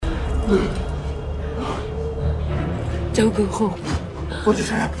Don't go home. What just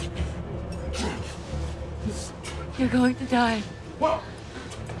happened? You're going to die. What?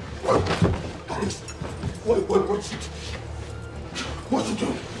 What's you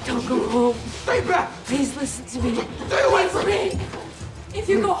doing? Don't go home. Stay back! Please listen to me. Stay away from me! If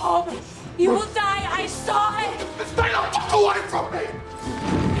you go home, you will die. I saw it. Stay the fuck away from me!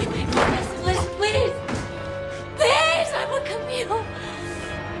 Listen, please. Please, I will Camille.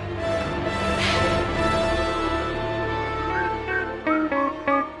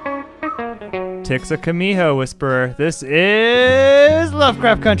 Tixacamijo Whisperer. This is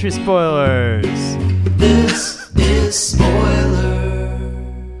Lovecraft Country Spoilers. This is spoiler.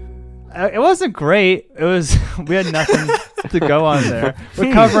 It wasn't great. It was we had nothing to go on there.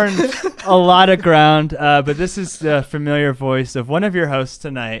 We're covering a lot of ground, but this is the familiar voice of one of your hosts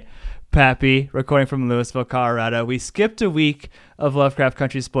tonight, Pappy, recording from Louisville, Colorado. We skipped a week of Lovecraft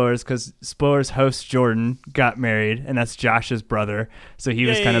Country Spoilers because Spoilers host Jordan got married, and that's Josh's brother, so he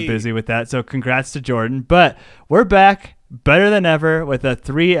was kind of busy with that. So congrats to Jordan. But we're back better than ever with a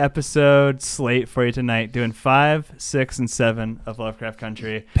 3-episode slate for you tonight, doing 5, 6, and 7 of Lovecraft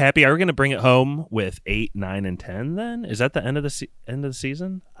Country. Pappy, are we going to bring it home with 8, 9, and 10 then? Is that the end of the end of the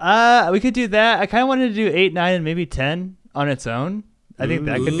season? We could do that. I kind of wanted to do 8, 9, and maybe 10 on its own. I think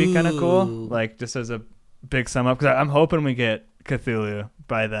that could be kind of cool, like just as a big sum up, because I'm hoping we get Cthulhu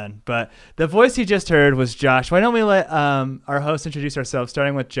by then. But the voice you just heard was Josh. Why don't we let our host introduce ourselves,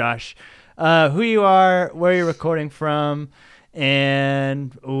 starting with Josh, who you are, where you're recording from,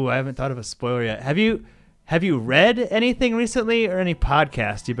 and I haven't thought of a spoiler yet. Have you read anything recently or any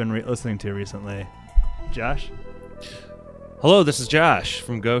podcast you've been listening to recently? Josh? Hello, this is Josh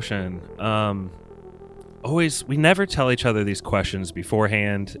from Goshen. We never tell each other these questions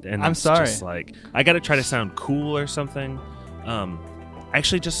beforehand, and I'm sorry. Just like I got to try to sound cool or something. I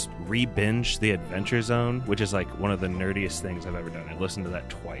actually just re-binged The Adventure Zone, which is like one of the nerdiest things I've ever done. I listened to that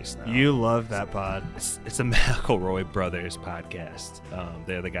twice now. You love that pod. It's a McElroy Brothers podcast.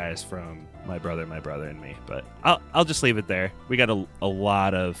 They're the guys from My Brother, and Me. But I'll just leave it there. We got a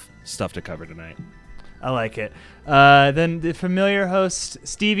lot of stuff to cover tonight. I like it. Then the familiar host,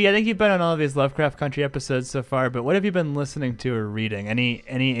 Stevie, I think you've been on all of these Lovecraft Country episodes so far, but what have you been listening to or reading? Any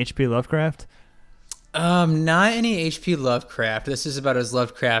H.P. Lovecraft? Not any H.P. Lovecraft. This is about as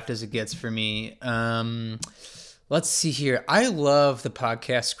Lovecraft as it gets for me. Let's see here. I love the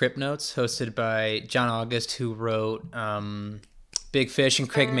podcast Script Notes, hosted by John August, who wrote Big Fish, and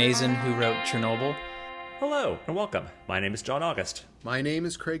Craig Mazin, who wrote Chernobyl. Hello and welcome. My name is John August. My name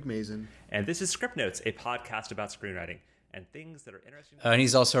is Craig Mazin. And this is Script Notes, a podcast about screenwriting and things that are interesting. And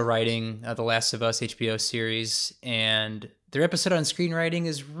he's also writing The Last of Us HBO series. And their episode on screenwriting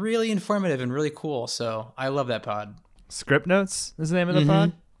is really informative and really cool. So I love that pod. Script Notes is the name of the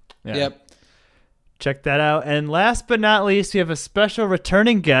pod? Yeah. Yep. Check that out. And last but not least, we have a special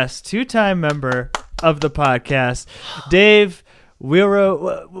returning guest, 2-time member of the podcast, Dave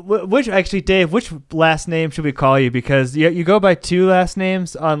Wheelrow. Dave, which last name should we call you? Because you go by 2 last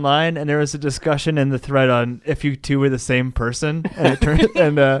names online, and there was a discussion in the thread on if you 2 were the same person, and it turned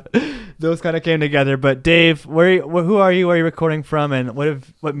those kind of came together. But Dave, who are you? Where are you recording from? And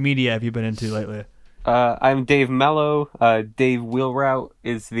what media have you been into lately? I'm Dave Mello. Dave Wheelrout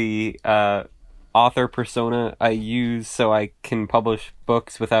is the author persona I use so I can publish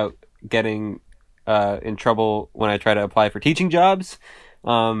books without getting in trouble when I try to apply for teaching jobs.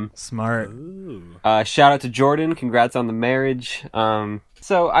 Smart. Shout out to Jordan. Congrats on the marriage.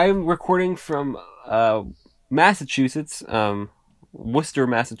 So I'm recording from Massachusetts, Worcester,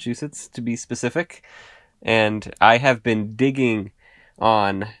 Massachusetts, to be specific. And I have been digging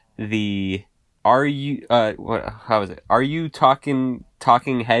on the Are You Talking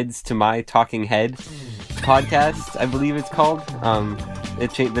Heads to My Talking Head podcast, I believe it's called.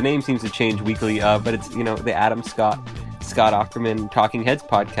 The name seems to change weekly, but it's the Adam Scott Aukerman Talking Heads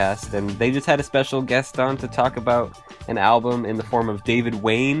podcast, and they just had a special guest on to talk about an album in the form of David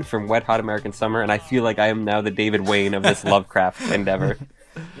Wayne from Wet Hot American Summer, and I feel like I am now the David Wayne of this Lovecraft endeavor.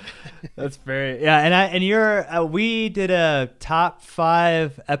 That's very and you're we did a top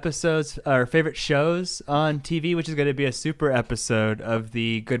 5 episodes or favorite shows on TV, which is going to be a super episode of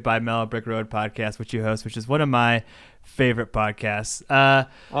the Goodbye Mellow Brick Road podcast, which you host, which is one of my favorite podcasts.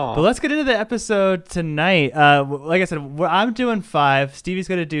 But let's get into the episode tonight. Like I said, I'm doing 5. Stevie's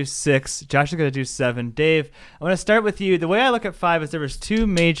going to do 6. Josh is going to do 7. Dave, I'm going to start with you. The way I look at 5 is there was 2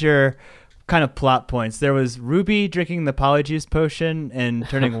 major kind of plot points. There was Ruby drinking the polyjuice potion and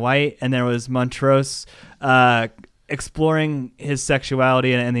turning white, and there was Montrose exploring his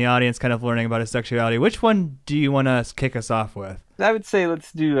sexuality and the audience kind of learning about his sexuality. Which one do you want to kick us off with? I would say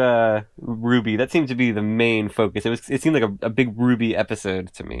let's do Ruby. That seemed to be the main focus. It seemed like a big Ruby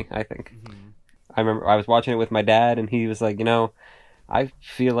episode to me, I think. I remember I was watching it with my dad, and he was like, I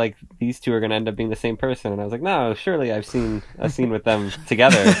feel like these two are going to end up being the same person. And I was like, no, surely I've seen a scene with them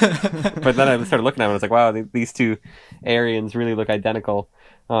together. But then I started looking at them, and I was like, wow, these two Aryans really look identical.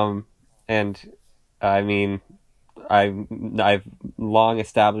 And I mean, I've long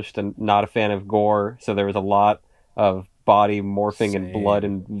established I'm not a fan of gore, so there was a lot of body morphing and blood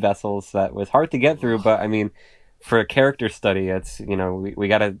and vessels that was hard to get through. But I mean, for a character study, it's, we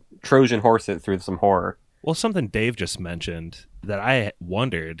got to Trojan horse it through some horror. Well, something Dave just mentioned that I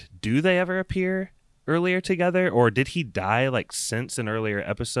wondered, do they ever appear earlier together, or did he die like since an earlier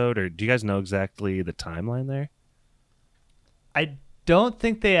episode, or do you guys know exactly the timeline there? I don't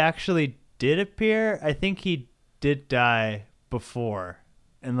think they actually did appear. I think he did die before,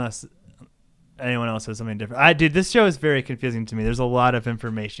 unless anyone else has something different. Dude, this show is very confusing to me. There's a lot of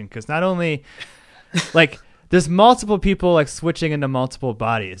information because not only like there's multiple people like switching into multiple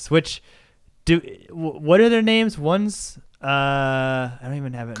bodies, which what are their names? One's I don't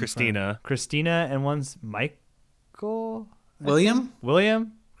even have it. Christina, and one's Michael. William.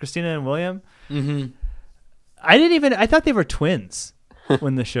 Christina and William. Mm-hmm. I thought they were twins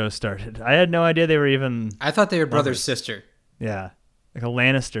when the show started. I had no idea they were even. I thought they were brother sister. Yeah, like a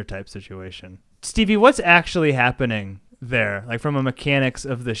Lannister type situation. Stevie, what's actually happening there? Like from a mechanics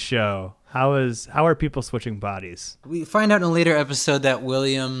of the show, how are people switching bodies? We find out in a later episode that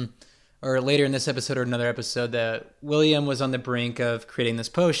William, or later in this episode or another episode, that William was on the brink of creating this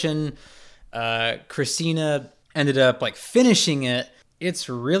potion. Christina ended up like finishing it. It's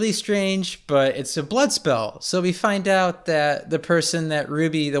really strange, but it's a blood spell. So we find out that the person that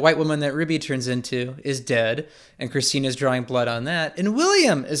Ruby, the white woman that Ruby turns into, is dead, and Christina's drawing blood on that, and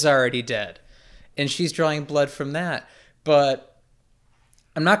William is already dead, and she's drawing blood from that. But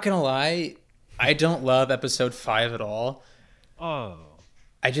I'm not gonna lie, I don't love episode 5 at all. Oh.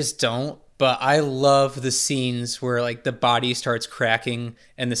 I just don't. But I love the scenes where like the body starts cracking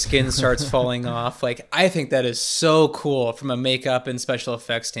and the skin starts falling off. Like, I think that is so cool from a makeup and special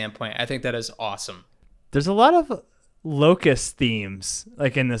effects standpoint. I think that is awesome. There's a lot of locust themes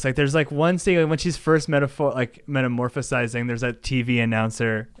like in this. Like there's like one scene like, when she's first metamorphosizing, there's that TV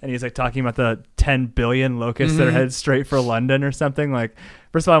announcer and he's like talking about the 10 billion locusts that are headed straight for London or something. Like,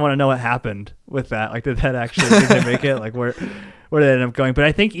 first of all, I want to know what happened with that. Like, did they make it? Like, where did they end up going? But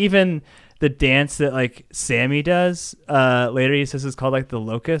I think even the dance that like Sammy does later, he says it's called like the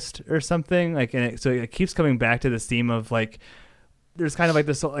locust or something. Like, and so it keeps coming back to this theme of like, there's kind of like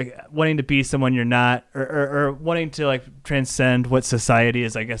this like wanting to be someone you're not, or wanting to like transcend what society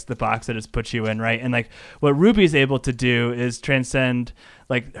is, I guess, the box that it's put you in, right? And like what Ruby's able to do is transcend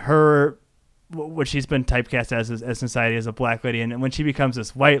like her, what she's been typecast as society, as a black lady, and when she becomes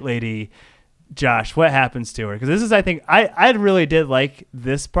this white lady, Josh, what happens to her? Because this is, I think, I really did like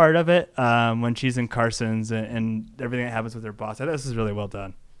this part of it when she's in Carson's and everything that happens with her boss. I thought this is really well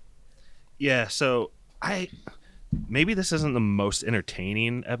done. Yeah, so maybe this isn't the most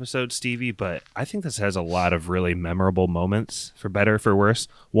entertaining episode, Stevie, but I think this has a lot of really memorable moments, for better or for worse.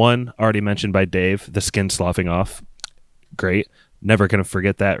 One, already mentioned by Dave, the skin sloughing off. Great. Never going to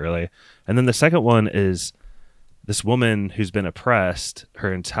forget that, really. And then the second one is this woman who's been oppressed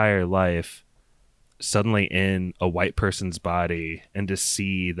her entire life, suddenly in a white person's body, and to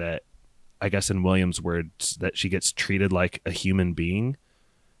see that, I guess in William's words, that she gets treated like a human being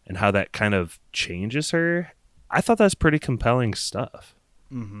and how that kind of changes her. I thought that's pretty compelling stuff.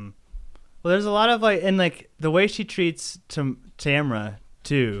 Mm-hmm. Well, there's a lot of like, and like the way she treats Tamra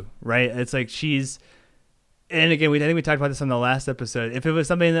too, right? It's like she's, and again, I think we talked about this on the last episode. If it was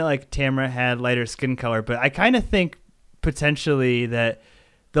something that like Tamra had lighter skin color, but I kind of think potentially that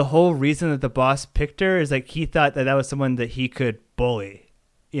the whole reason that the boss picked her is like he thought that was someone that he could bully.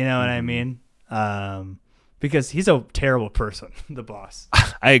 You know what I mean? Because he's a terrible person, the boss.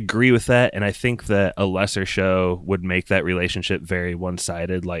 I agree with that, and I think that a lesser show would make that relationship very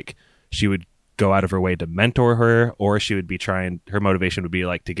one-sided. Like, she would go out of her way to mentor her, or she would be her motivation would be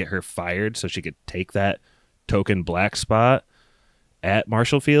like to get her fired so she could take that token black spot at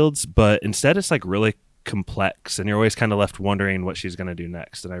Marshall Fields. But instead, it's like really complex, and you're always kind of left wondering what she's going to do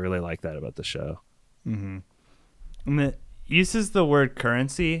next, and I really like that about the show. Mm-hmm. And it uses the word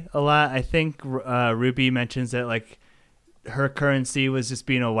currency a lot. I think Ruby mentions that like her currency was just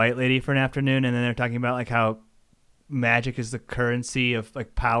being a white lady for an afternoon, and then they're talking about like how magic is the currency of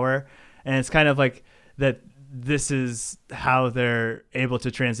like power, and it's kind of like that this is how they're able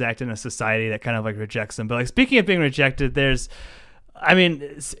to transact in a society that kind of like rejects them. But like speaking of being rejected, there's, I mean,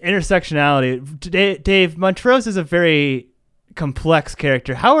 it's intersectionality. Dave, Montrose is a very complex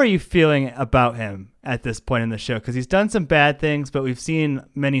character. How are you feeling about him at this point in the show? Because he's done some bad things, but we've seen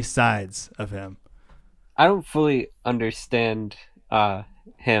many sides of him. I don't fully understand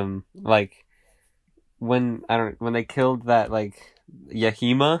him. Like when they killed that like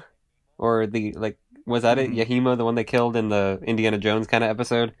Yahima, or the like, was that it? Yahima, the one they killed in the Indiana Jones kind of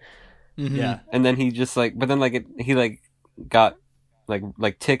episode. Mm-hmm. Yeah. And then he just like, but then like he like got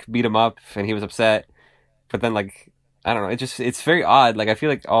like Tick beat him up and he was upset. But then like, I don't know, it's very odd. Like I feel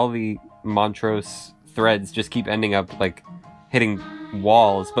like all the Montrose threads just keep ending up like hitting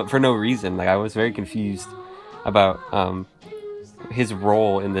walls, but for no reason. Like I was very confused about his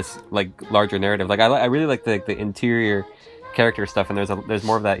role in this like larger narrative. Like I really like the interior character stuff, and there's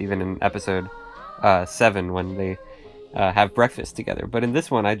more of that even in episode 7 when they have breakfast together. But in this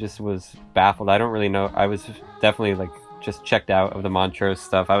one, I just was baffled. I don't really know. I was definitely like just checked out of the Montrose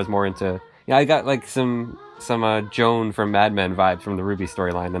stuff. I was more into, I got like some Joan from Mad Men vibes from the Ruby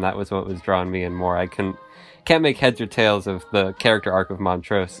storyline, and that was what was drawing me in more. I can't make heads or tails of the character arc of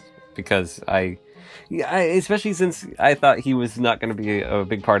Montrose because I especially since I thought he was not going to be a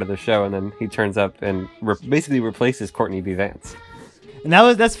big part of the show, and then he turns up and basically replaces Courtney B. Vance. And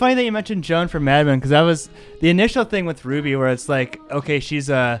that's funny that you mentioned Joan from Mad Men, because that was the initial thing with Ruby, where it's like, okay, she's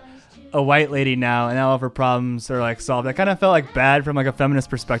a white lady now, and all of her problems are like solved. I kind of felt like bad from like a feminist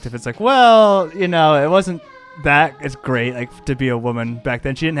perspective. It's like, well, it wasn't that it's great like to be a woman back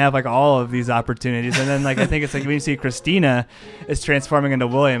then. She didn't have like all of these opportunities. And then like I think it's like when you see Christina is transforming into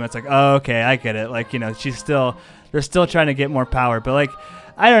William, it's like, oh, okay, I get it. Like, they're still trying to get more power. But like,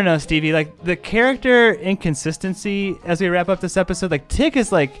 I don't know, Stevie, like the character inconsistency as we wrap up this episode, like Tick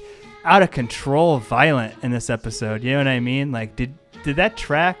is like out of control violent in this episode. You know what I mean? Like did that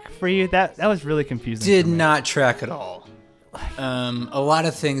track for you? That was really confusing. Did not track at all. A lot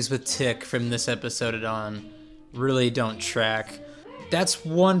of things with Tick from this episode on really don't track. That's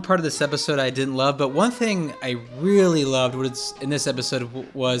one part of this episode I didn't love, but one thing I really loved in this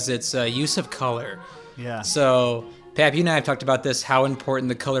episode was its use of color. Yeah. So, Pap, you and I have talked about this, how important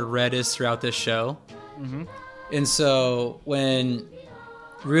the color red is throughout this show. Mm-hmm. And so when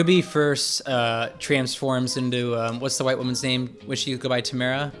Ruby first transforms into, what's the white woman's name? Would she go by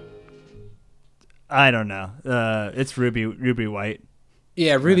Tamara? I don't know. It's Ruby White.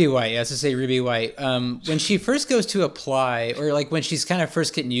 Yeah, Ruby White. Yeah, to say Ruby White. When she first goes to apply, or like when she's kind of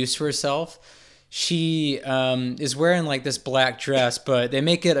first getting used to herself, she is wearing like this black dress, but they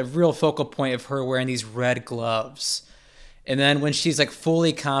make it a real focal point of her wearing these red gloves. And then when she's like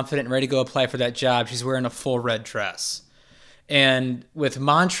fully confident and ready to go apply for that job, she's wearing a full red dress. And with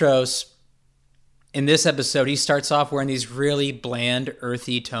Montrose, in this episode, he starts off wearing these really bland,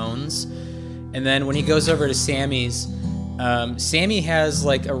 earthy tones. And then when he goes over to Sammy's, Sammy has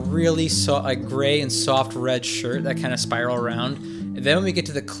like a really gray and soft red shirt that kind of spiral around. And then when we get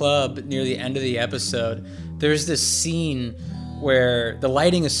to the club near the end of the episode, there's this scene where the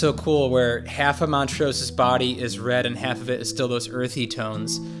lighting is so cool, where half of Montrose's body is red and half of it is still those earthy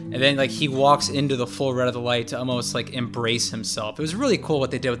tones. And then like he walks into the full red of the light to almost like embrace himself. It was really cool what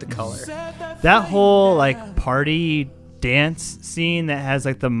they did with the color. That whole like party dance scene that has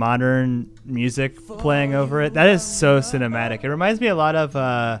like the modern music playing over it, that is so cinematic. It reminds me a lot of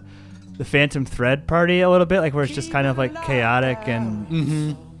the Phantom Thread party a little bit, like where it's just kind of like chaotic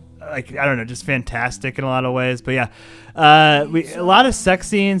and like, I don't know, just fantastic in a lot of ways. But yeah, a lot of sex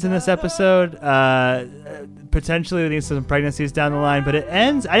scenes in this episode, potentially leading to some pregnancies down the line, but it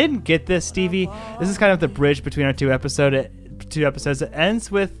ends, I didn't get this, Stevie, this is kind of the bridge between our two episodes. It ends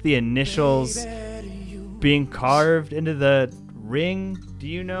with the initials being carved into the ring. Do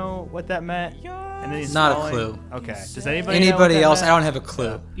you know what that meant? And then he's not falling. A clue. Okay. Does anybody know else? meant? I don't have a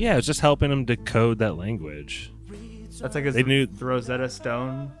clue. Yeah, it's just helping him decode that language. That's like the Rosetta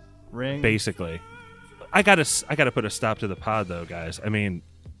Stone ring. Basically, I gotta put a stop to the pod though, guys. I mean,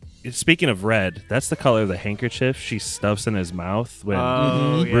 speaking of red, that's the color of the handkerchief she stuffs in his mouth when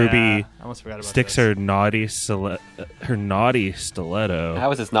Ruby I almost forgot about sticks this. her naughty stiletto. How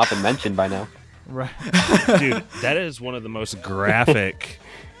has this not been mentioned by now? Right. Dude, that is one of the most graphic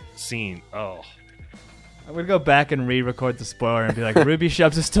scene. Oh. I'm going to go back and re-record the spoiler and be like, Ruby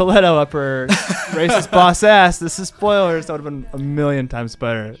shoves a stiletto up her racist boss ass. This is spoilers. That would have been a million times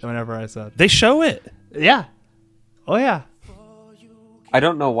better than whenever I said. They show it. Yeah. Oh, yeah. I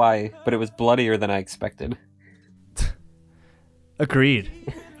don't know why, but it was bloodier than I expected. Agreed.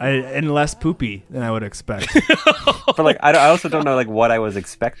 And less poopy than I would expect. But like, I also don't know like what I was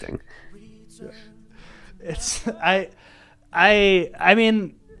expecting. It's I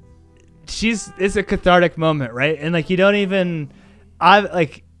mean, it's a cathartic moment, right? And like you don't even,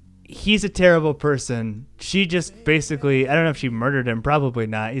 he's a terrible person. She just basically, I don't know if she murdered him. Probably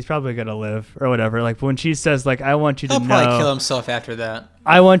not. He's probably gonna live or whatever. Like when she says like, I want you to He'll know. probably kill himself after that.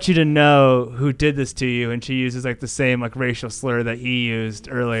 I want you to know who did this to you, and she uses like the same like racial slur that he used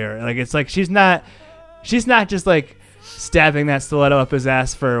earlier. Like it's like she's not just like stabbing that stiletto up his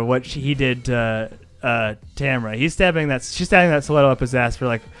ass for what he did to Tamara. She's stabbing that stiletto up his ass for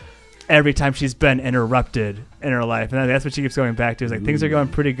like every time she's been interrupted in her life, and that's what she keeps going back to. Is like things are going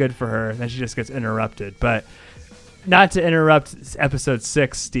pretty good for her, and then she just gets interrupted. But not to interrupt episode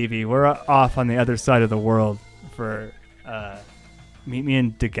 6, Stevie. We're off on the other side of the world for meet me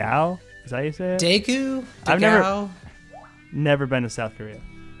in Daegu. Is that how you say it? Daegu? I've never been to South Korea.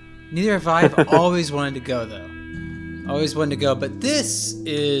 Neither have I. I've always wanted to go, though. Always wanted to go. But this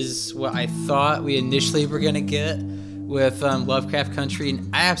is what I thought we initially were going to get with Lovecraft Country.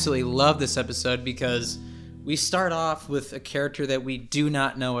 And I absolutely love this episode because we start off with a character that we do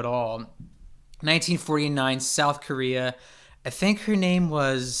not know at all. 1949, South Korea. I think her name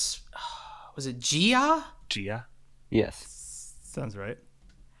was it Gia? Gia? Yes. Sounds right.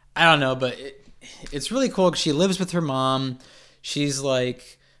 I don't know, but it's really cool because she lives with her mom. She's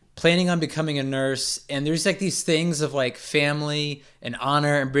like planning on becoming a nurse, and there's like these things of like family and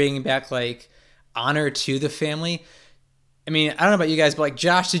honor and bringing back like honor to the family. I mean, I don't know about you guys, but like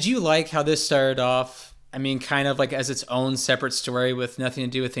Josh, did you like how this started off? I mean, kind of like as its own separate story with nothing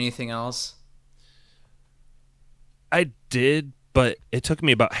to do with anything else. I did, but it took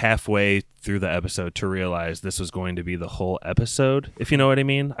me about halfway through the episode to realize this was going to be the whole episode, if you know what I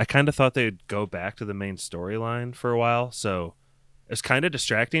mean. I kind of thought they'd go back to the main storyline for a while, so it's kind of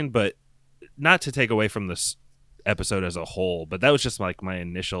distracting, but not to take away from this episode as a whole, but that was just like my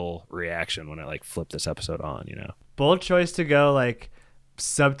initial reaction when I like flipped this episode on, you know. Bold choice to go like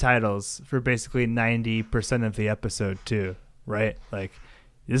subtitles for basically 90% of the episode too, right? Like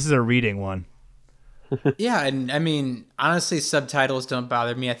this is a reading one. Yeah, and I mean, honestly, subtitles don't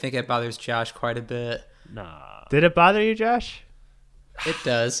bother me. I think it bothers Josh quite a bit. Nah. Did it bother you, Josh? It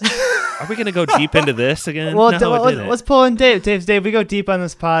does. Are we going to go deep into this again? Well, No, it didn't. let's pull in Dave. Dave, we go deep on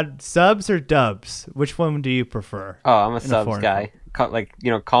this pod. Subs or dubs? Which one do you prefer? Oh, I'm a In a subs foreign guy.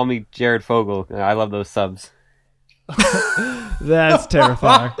 Call me Jared Fogle. I love those subs. That's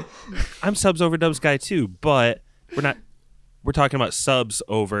terrifying. I'm subs over dubs guy too, but we're talking about subs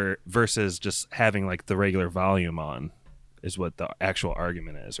over versus just having like the regular volume on is what the actual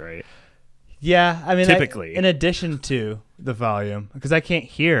argument is, right? Yeah, I mean, Typically. in addition to the volume, because I can't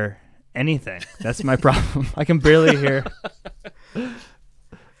hear anything. That's my problem. I can barely hear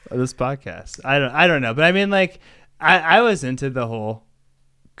this podcast. I don't know, but I mean, like, I was into the whole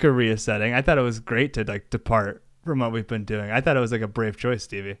Korea setting. I thought it was great to like depart from what we've been doing. I thought it was like a brave choice,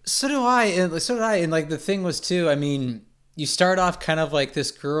 Stevie. So did I. And like the thing was too, I mean, you start off kind of like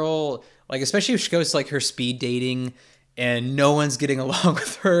this girl, like especially if she goes to like her speed dating and no one's getting along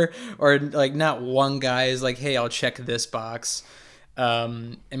with her, or like not one guy is like, hey, I'll check this box. I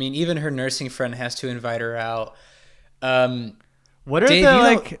mean, even her nursing friend has to invite her out. What are Dave, the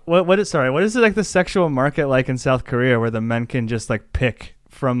like? What is it like the sexual market like in South Korea where the men can just like pick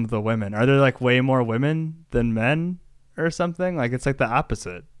from the women? Are there like way more women than men or something? Like it's like the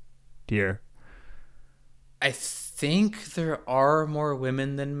opposite here. I think there are more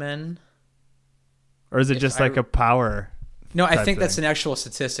women than men. Or is it just like a power? No, I type think that's thing? an actual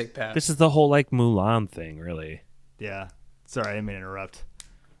statistic, Pat. This is the whole like Mulan thing, really. Yeah. Sorry, I didn't mean to interrupt.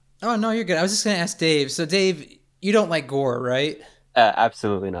 Oh, no, you're good. I was just going to ask Dave. So, Dave, you don't like gore, right?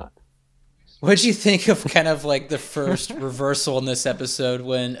 Absolutely not. What did you think of kind of like the first reversal in this episode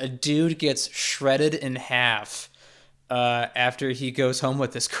when a dude gets shredded in half after he goes home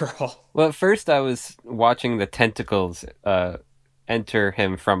with this girl? Well, at first I was watching the tentacles enter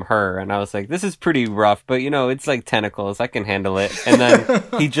him from her, and I was like, this is pretty rough, but it's like tentacles, I can handle it. And then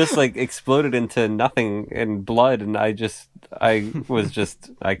he just like exploded into nothing and blood, and I couldn't.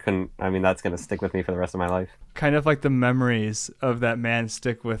 I mean, that's gonna stick with me for the rest of my life. Kind of like the memories of that man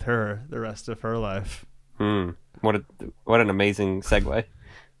stick with her the rest of her life. What an amazing segue.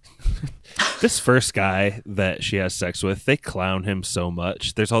 This first guy that she has sex with, they clown him so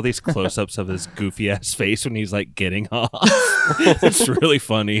much. There's all these close-ups of his goofy ass face when he's like getting off. It's really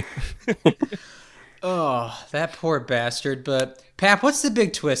funny. Oh, that poor bastard. But Pap, what's the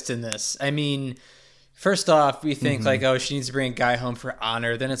big twist in this? I mean, first off, we think like, oh, she needs to bring a guy home for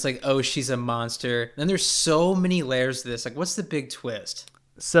honor. Then it's like, oh, she's a monster. Then there's so many layers to this. Like, what's the big twist?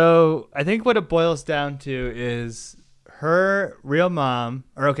 So I think what it boils down to is her real mom,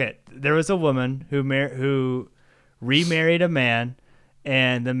 or okay, there was a woman who remarried a man,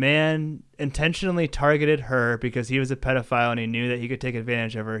 and the man intentionally targeted her because he was a pedophile and he knew that he could take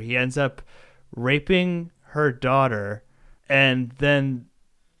advantage of her. He ends up raping her daughter, and then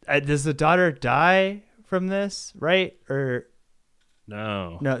does the daughter die from this, right? Or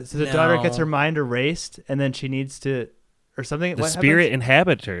no, so the daughter gets her mind erased, and then she needs to, or something. The what spirit happens?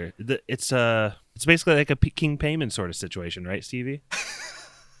 inhabits her. It's basically like a King Payment sort of situation, right, Stevie?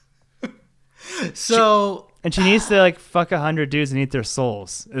 So And she needs to like fuck 100 dudes and eat their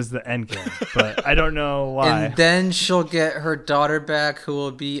souls is the end game. But I don't know why. And then she'll get her daughter back, who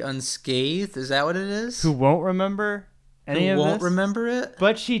will be unscathed. Is that what it is? Who won't remember any of Who won't this? remember it?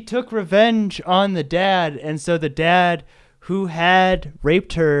 But she took revenge on the dad, and so the dad who had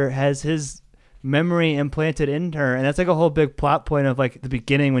raped her has his memory implanted in her, and that's like a whole big plot point of like the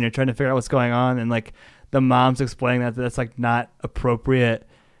beginning when you're trying to figure out what's going on, and like the mom's explaining that that's like not appropriate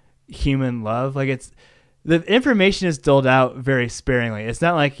human love. Like it's the information is doled out very sparingly. It's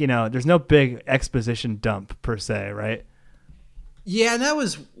not like, there's no big exposition dump per se, right? Yeah, and that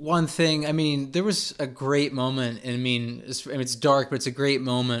was one thing. I mean, there was a great moment. It's dark, but it's a great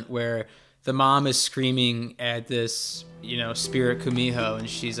moment where the mom is screaming at this, spirit Kumiho, and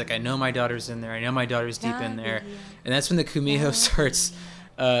she's like, I know my daughter's in there. I know my daughter's deep in there. And that's when the Kumiho starts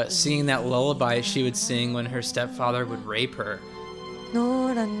singing that lullaby she would sing when her stepfather would rape her.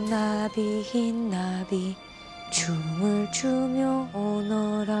 노란 나비 흰 나비 춤을 추며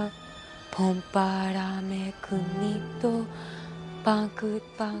오너라 봄바람에 금잎도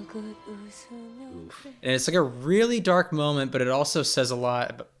방긋방긋 웃으며. And it's like a really dark moment, but it also says a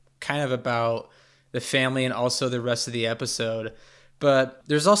lot kind of about the family and also the rest of the episode. But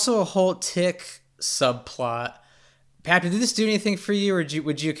there's also a whole Tick subplot. Pat, did this do anything for you, or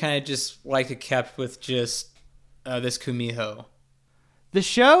would you kind of just like to kept with just this Kumiho? The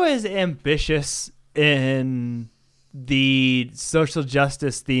show is ambitious in the social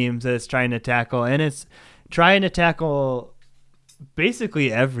justice themes that it's trying to tackle, and it's trying to tackle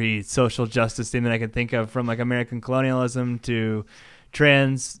basically every social justice theme that I can think of, from like American colonialism to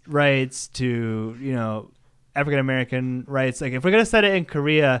trans rights to, African American rights. Like if we're going to set it in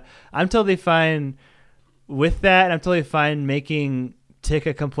Korea, I'm totally fine with that, and I'm totally fine making Tick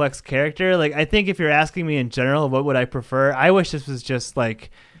a complex character. Like I think if you're asking me in general what would I prefer, I wish this was just like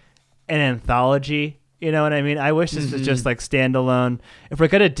an anthology, you know what I mean? I wish this was just like standalone. If we're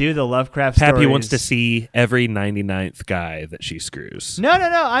gonna do the Lovecraft Pappy stories, wants to see every 99th guy that she screws. no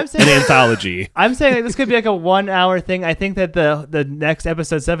I'm saying An anthology. I'm saying like, this could be like a 1 hour thing. I think that the next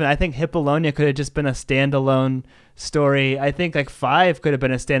episode 7, I think Hippolonia could have just been a standalone story. I think like 5 could have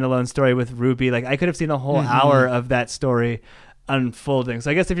been a standalone story with Ruby. Like I could have seen a whole hour of that story unfolding. So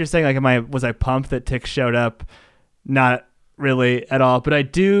I guess if you're saying like was I pumped that Tick showed up, not really at all, but I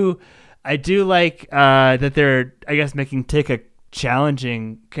do like that they're, I guess, making Tick a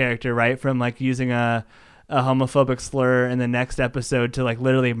challenging character, right? From like using a homophobic slur in the next episode to like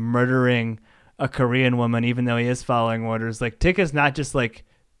literally murdering a Korean woman even though he is following orders. Like Tick is not just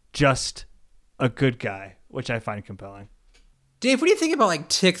a good guy, which I find compelling. Dave, what do you think about like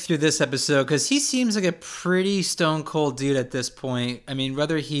Tick through this episode? Because he seems like a pretty stone cold dude at this point. I mean,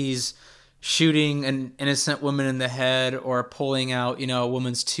 whether he's shooting an innocent woman in the head or pulling out, a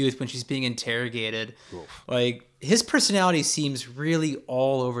woman's tooth when she's being interrogated, like his personality seems really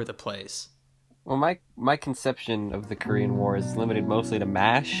all over the place. Well, my conception of the Korean War is limited mostly to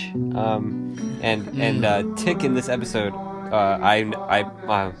MASH, and Tick in this episode.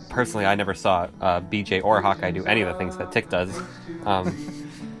 I personally I never saw BJ or Hawkeye do any of the things that Tick does,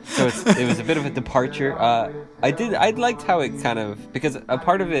 so it was a bit of a departure. I liked how it kind of, because a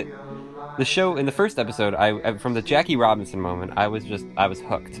part of it, the show in the first episode, I from the Jackie Robinson moment, I was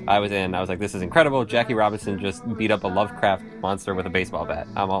hooked. I was in. I was like, this is incredible. Jackie Robinson just beat up a Lovecraft monster with a baseball bat.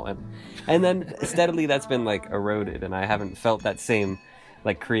 I'm all in. And then steadily that's been like eroded, and I haven't felt that same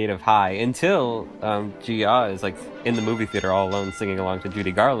like creative high until Gia is like in the movie theater all alone singing along to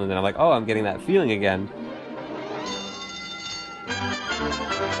Judy Garland, and I'm like, oh, I'm getting that feeling again.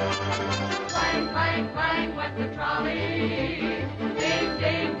 Clang, clang, clang went the trolley. Ding,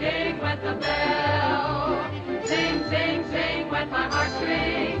 ding, ding went the bell. Sing, sing, sing went my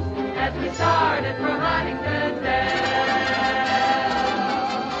heartstrings as we started for Huntington Dell.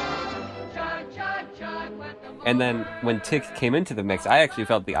 Chug, chug, chug went the... And then when Tick came into the mix, I actually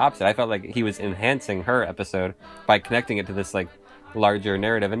felt the opposite. I felt like he was enhancing her episode by connecting it to this like larger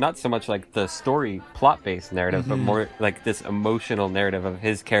narrative, and not so much like the story plot-based narrative, but more like this emotional narrative of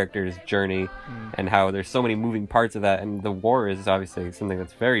his character's journey and how there's so many moving parts of that. And the war is obviously something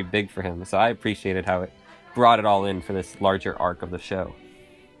that's very big for him. So I appreciated how brought it all in for this larger arc of the show.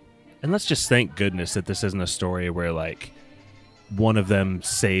 And let's just thank goodness that this isn't a story where, like, one of them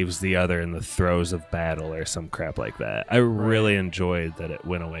saves the other in the throes of battle or some crap like that. I really enjoyed that it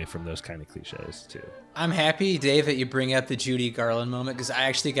went away from those kind of cliches, too. I'm happy, Dave, that you bring up the Judy Garland moment, because I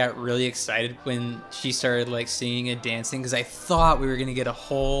actually got really excited when she started, like, singing and dancing, because I thought we were going to get a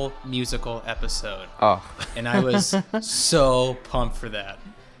whole musical episode. Oh. And I was so pumped for that.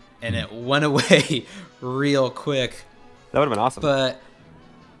 And it went away real quick. That would have been awesome. But,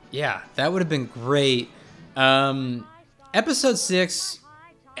 yeah, that would have been great. Episode 6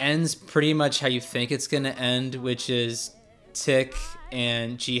 ends pretty much how you think it's going to end, which is Tik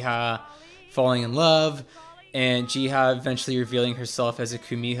and Jiha falling in love, and Jiha eventually revealing herself as a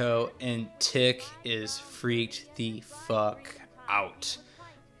Kumiho, and Tik is freaked the fuck out.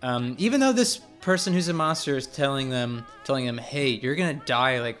 Even though this person who's a monster is telling him, hey, you're going to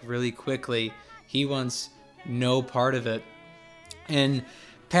die like really quickly, he wants no part of it. And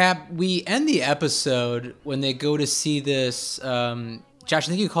Pap, we end the episode when they go to see this, Josh, I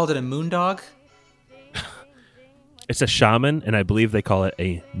think you called it a moondog? It's a shaman, and I believe they call it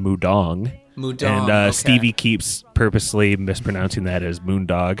a mudong. Mudong, And okay. Stevie keeps purposely mispronouncing that as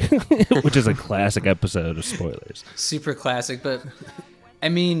moondog, which is a classic episode of spoilers. Super classic, but, I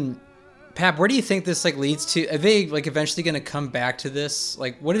mean, Pap, where do you think this, like, leads to? Are they, like, eventually going to come back to this?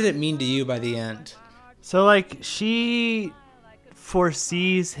 Like, what did it mean to you by the end? So, like, she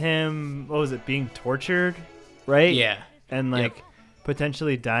foresees him, what was it, being tortured, right? Yeah. And, like,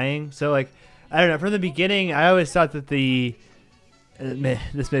 potentially dying. So, like, I don't know. From the beginning, I always thought that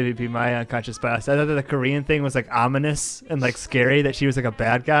this may be my unconscious bias. I thought that the Korean thing was, like, ominous and, like, scary, that she was, like, a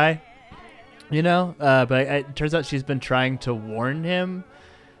bad guy, you know? But it turns out she's been trying to warn him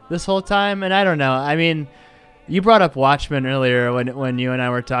this whole time. And I don't know. I mean, you brought up Watchmen earlier when you and I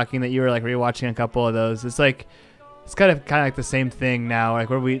were talking, that you were, like, rewatching a couple of those. It's like, it's kind of like the same thing now, like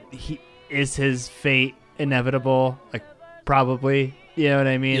where is his fate inevitable? Like, probably, you know what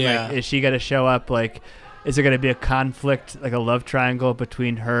I mean? Yeah. Like, is she going to show up? Like, is there going to be a conflict, like a love triangle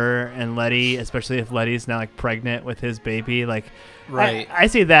between her and Letty, especially if Letty's now, like, pregnant with his baby? Like, Right. I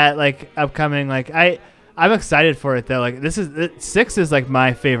see that, like, upcoming. Like, I'm excited for it though. Like, 6 is like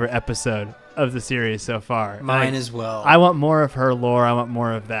my favorite episode of the series so far. Mine Like, as well. I want more of her lore. I want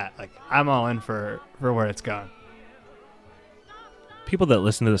more of that. Like, I'm all in for where it's going. People that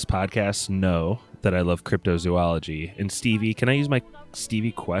listen to this podcast know that I love cryptozoology. And Stevie, can I use my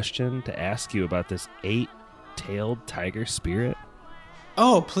Stevie question to ask you about this 8-tailed tiger spirit?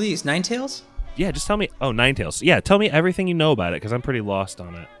 Oh, please. Ninetales? Yeah, just tell me. Oh, Ninetales. Yeah, tell me everything you know about it, because I'm pretty lost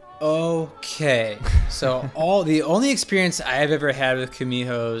on it. Okay. So the only experience I've ever had with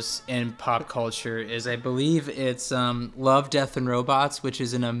Kumihos in pop culture is, I believe it's Love, Death, and Robots, which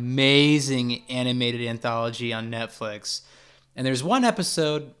is an amazing animated anthology on Netflix. And there's one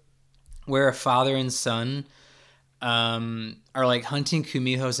episode where a father and son are, like, hunting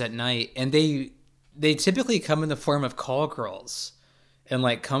Kumihos at night, and they typically come in the form of call girls and,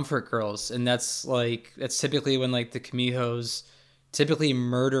 like, comfort girls, and that's typically when, like, the Kumihos typically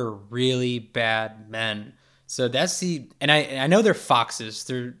murder really bad men. So that's and I know they're foxes.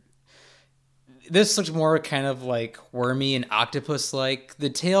 This looks more kind of like wormy and octopus-like. The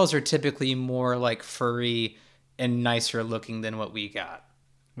tails are typically more like furry and nicer looking than what we got.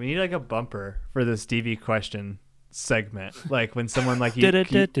 We need, like, a bumper for the Stevie question segment. Like, when someone, like,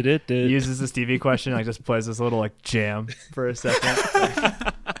 uses the Stevie question, like, just plays this little, like, jam for a second.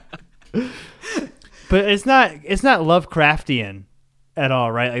 But it's not Lovecraftian at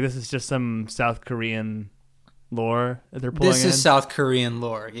all, right? Like, this is just some South Korean lore that they're pulling in. This is South Korean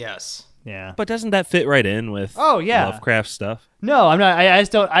lore, yes. Yeah. But doesn't that fit right in with Lovecraft stuff? No, I'm not. I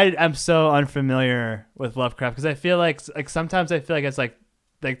just don't. I'm so unfamiliar with Lovecraft, because I feel like sometimes I feel like it's like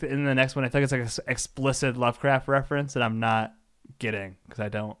in the next one, I feel like it's like an explicit Lovecraft reference that I'm not getting because I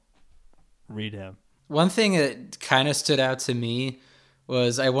don't read him. One thing that kind of stood out to me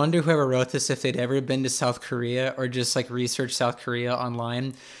was, I wonder whoever wrote this, if they'd ever been to South Korea or just, like, researched South Korea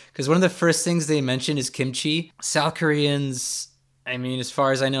online. Because one of the first things they mention is kimchi. South Koreans, I mean, as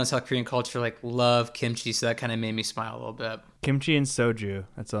far as I know in South Korean culture, like, love kimchi, so that kind of made me smile a little bit. Kimchi and soju.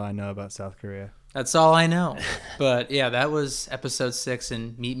 That's all I know about South Korea. That's all I know. But yeah, that was episode 6,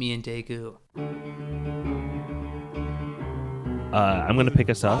 and meet me in Daegu. I'm going to pick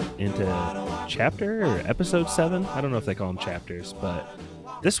us up into chapter or episode 7. I don't know if they call them chapters, but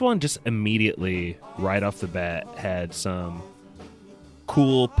this one just immediately, right off the bat, had some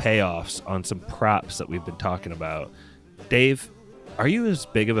cool payoffs on some props that we've been talking about. Dave, are you as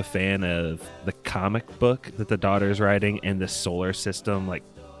big of a fan of the comic book that the daughter's writing and the solar system, like,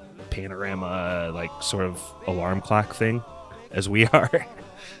 panorama, like sort of alarm clock thing, as we are.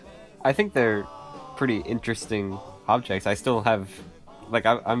 I think they're pretty interesting objects. I still have, like,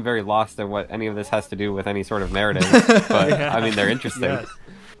 I'm very lost in what any of this has to do with any sort of narrative, but I mean, they're interesting. Yes.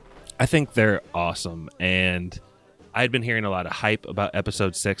 I think they're awesome, and I'd been hearing a lot of hype about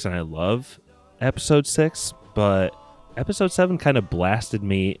episode 6, and I love episode 6, but episode 7 kind of blasted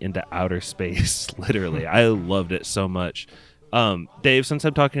me into outer space, literally. I loved it so much. Dave, since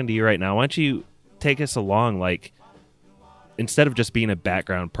I'm talking to you right now, why don't you take us along, like, instead of just being a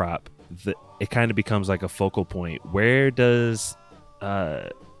background prop, it kind of becomes like a focal point. Where does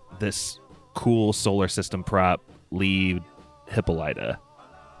this cool solar system prop leave Hippolyta?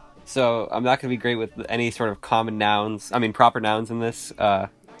 So I'm not going to be great with any sort of common nouns, I mean proper nouns in this,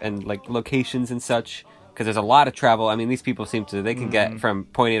 and like locations and such, because there's a lot of travel. I mean, these people they can get from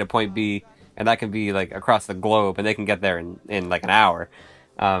point A to point B, and that can be like across the globe, and they can get there in like an hour.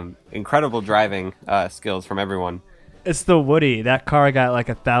 Incredible driving skills from everyone. It's the Woody. That car got like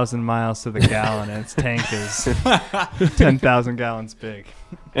 1,000 miles to the gallon, and its tank is 10,000 gallons big.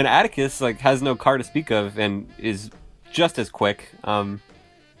 And Atticus like has no car to speak of, and is just as quick.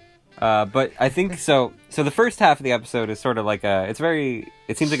 But I think so. So the first half of the episode is sort of like it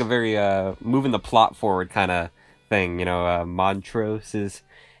seems like a very moving the plot forward kind of thing. You know, Montrose is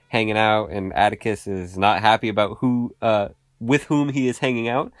hanging out, and Atticus is not happy about with whom he is hanging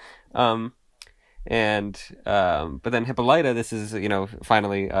out. But then Hippolyta, this is,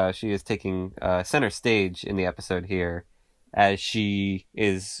 finally, she is taking center stage in the episode here, as she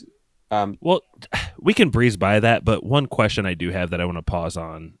is. Well, we can breeze by that, but one question I do have that I want to pause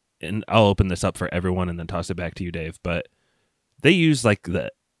on, and I'll open this up for everyone and then toss it back to you, Dave. But they use like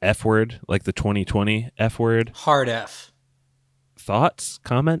the F word, like the 2020 F word. Hard F. Thoughts,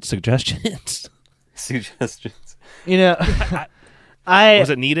 comments, suggestions? Suggestions. Was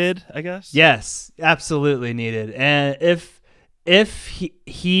it needed, I guess? Yes, absolutely needed. And if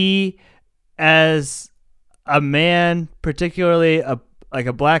he as a man, particularly a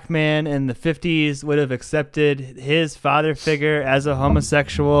black man in the 50s, would have accepted his father figure as a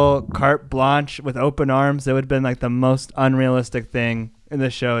homosexual carte blanche with open arms, it would have been like the most unrealistic thing in the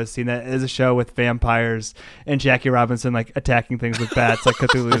show. Is seen that as a show with vampires and Jackie Robinson like attacking things with bats, like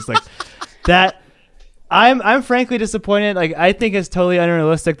Cthulhu's like that. I'm frankly disappointed. Like, I think it's totally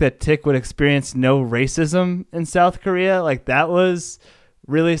unrealistic that Tick would experience no racism in South Korea. Like, that was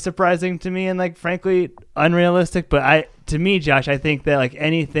really surprising to me and, like, frankly, unrealistic. But to me, Josh, I think that, like,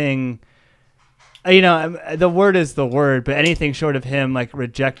 anything, the word is the word, but anything short of him, like,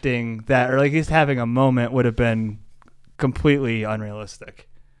 rejecting that or, like, he's having a moment would have been completely unrealistic.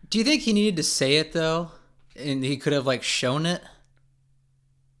 Do you think he needed to say it, though? And he could have, like, shown it?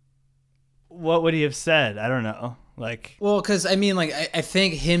 What would he have said? I don't know. Like, well, because I mean, like, I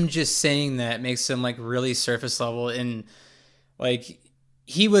think him just saying that makes him like really surface level, and like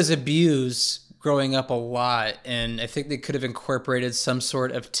he was abused growing up a lot, and I think they could have incorporated some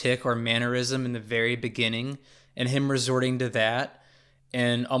sort of tick or mannerism in the very beginning, and him resorting to that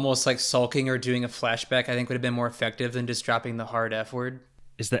and almost like sulking or doing a flashback, I think would have been more effective than just dropping the hard F word.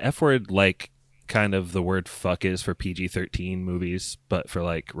 Is the F word like kind of the word fuck is for PG-13 movies, but for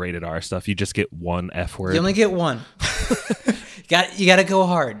like rated R stuff, you just get one F word? You only get one. You got to go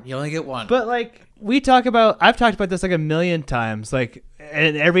hard. You only get one. But like I've talked about this like a million times, like,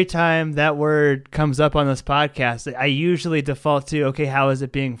 and every time that word comes up on this podcast, I usually default to, okay, how is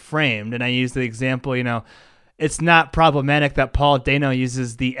it being framed? And I use the example, it's not problematic that Paul Dano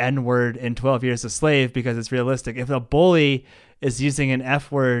uses the N word in 12 Years a Slave because it's realistic. If a bully is using an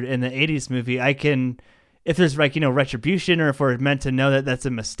F word in the 80s movie, I can, if there's like, retribution, or if we're meant to know that that's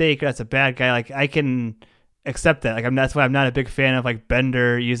a mistake, or that's a bad guy, like I can accept that. Like that's why I'm not a big fan of like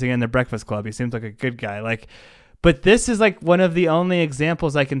Bender using it in The Breakfast Club. He seems like a good guy. Like, but this is like one of the only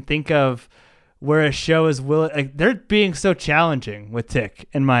examples I can think of where a show is willing, like they're being so challenging with Tick,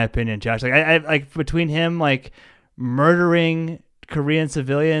 in my opinion, Josh. Like I like between him like murdering Korean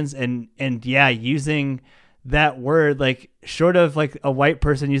civilians and using that word, like short of like a white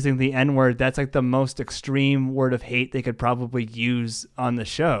person using the N word, that's like the most extreme word of hate they could probably use on the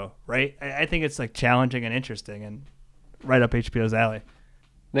show, right? I think it's like challenging and interesting and right up HBO's alley.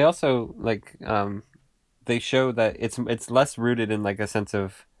 They also like they show that it's less rooted in like a sense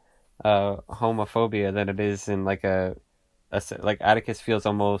of homophobia than it is in like like Atticus feels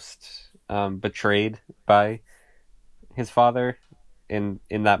almost betrayed by his father in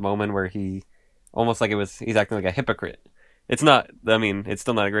that moment where he almost like he's acting like a hypocrite. It's not, I mean, it's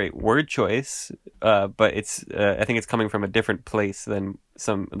still not a great word choice, but it's I think it's coming from a different place than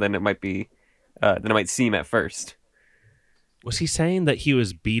it might be than it might seem at first. Was he saying that he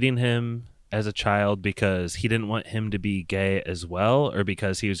was beating him as a child because he didn't want him to be gay as well, or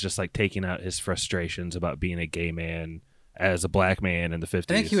because he was just like taking out his frustrations about being a gay man as a black man in the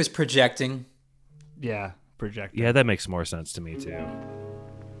 50s? I think he was projecting. Yeah, projecting. Yeah, that makes more sense to me too.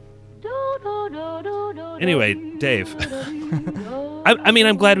 Anyway, Dave. I mean,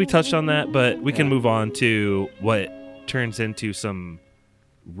 I'm glad we touched on that, but we can move on to what turns into some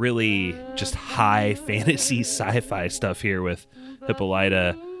really just high fantasy sci-fi stuff here with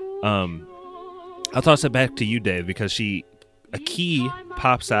Hippolyta. I'll toss it back to you, Dave, because a key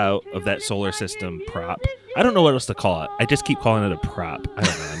pops out of that solar system prop. I don't know what else to call it. I just keep calling it a prop. I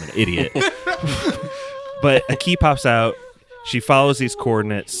don't know. I'm an idiot. But a key pops out. She follows these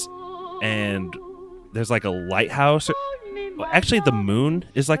coordinates, and there's like a lighthouse. Well, actually, the moon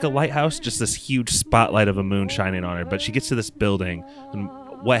is like a lighthouse, just this huge spotlight of a moon shining on her. But she gets to this building, and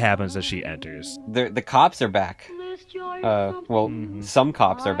what happens as she enters? The cops are back. Some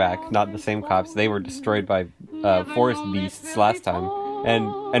cops are back, not the same cops. They were destroyed by forest beasts last time,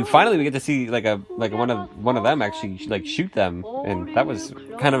 and finally we get to see like one of them actually like shoot them, and that was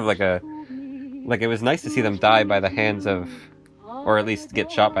kind of like it was nice to see them die by the hands of, or at least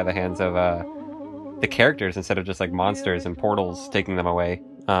get shot by the hands of the characters instead of just like monsters and portals taking them away.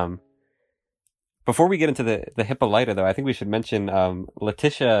 Before we get into the Hippolyta, though, I think we should mention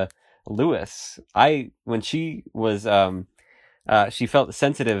Letitia Lewis. When she was she felt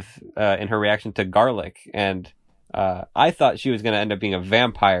sensitive in her reaction to garlic, and I thought she was going to end up being a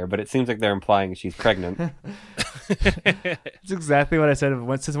vampire, but it seems like they're implying she's pregnant. That's exactly what I said.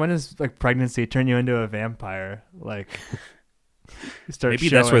 Since when does like pregnancy turn you into a vampire? Like, you start maybe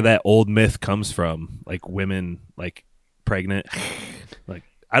that's where that old myth comes from. Like women like pregnant. Like,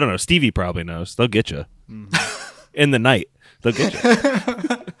 I don't know. Stevie probably knows. They'll get you in the night. They'll get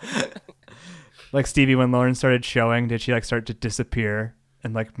you. Like Stevie, when Lauren started showing, did she like start to disappear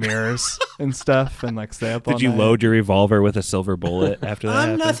in like mirrors and stuff and like stay up all Did you night? load your revolver with a silver bullet after that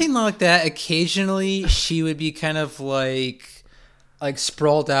happened? Nothing like that. Occasionally, she would be kind of like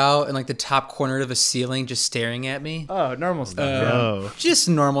sprawled out in like the top corner of a ceiling, just staring at me. Oh, normal stuff. Just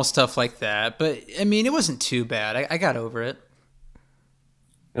normal stuff like that. But I mean, it wasn't too bad. I got over it.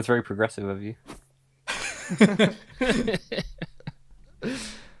 That's very progressive of you.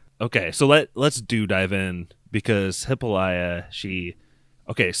 Okay, so let's dive in, because Hippolyta,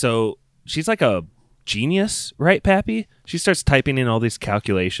 so she's like a genius, right, Pappy? She starts typing in all these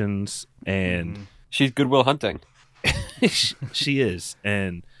calculations, and she's Goodwill Hunting. She is,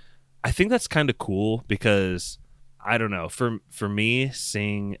 and I think that's kind of cool, because I don't know, for me,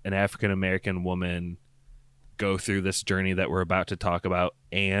 seeing an African American woman go through this journey that we're about to talk about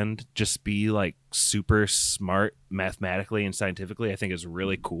and just be like super smart mathematically and scientifically, I think is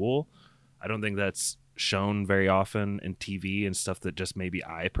really cool. I don't think that's shown very often in TV and stuff that just maybe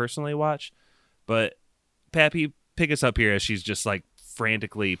I personally watch. But Pappy, pick us up here as she's just like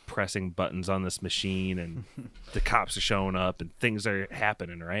frantically pressing buttons on this machine, and the cops are showing up and things are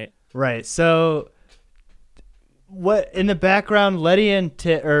happening, right? Right. So what in the background, Letty and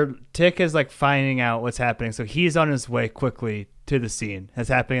Tick is like finding out what's happening. So he's on his way quickly to the scene. That's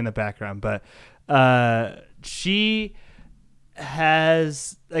happening in the background. But she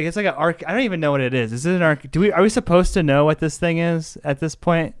has, I guess, like an arc. I don't even know what it is. Is it an arc? Are we supposed to know what this thing is at this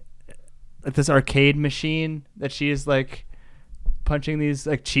point? Like this arcade machine that she is like punching these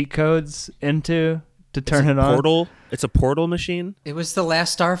like cheat codes into to turn it on. Portal. It's a portal machine. It was the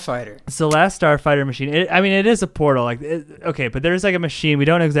Last Starfighter. It's the Last Starfighter machine. It is a portal. Okay, but there's like a machine. We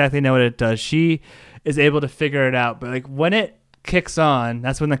don't exactly know what it does. She is able to figure it out. But like when it kicks on,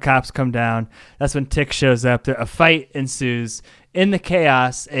 that's when the cops come down. That's when Tick shows up. A fight ensues. In the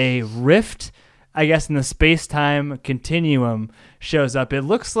chaos, a rift, I guess, in the space-time continuum shows up. It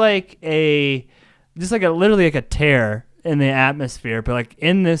looks like literally like a tear in the atmosphere. But like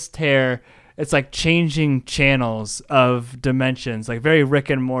in this tear, it's like changing channels of dimensions, like very Rick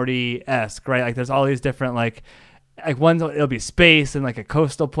and Morty-esque, right? Like there's all these different like one, it'll be space and like a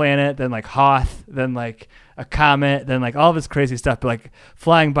coastal planet, then like Hoth, then like a comet, then like all this crazy stuff, but like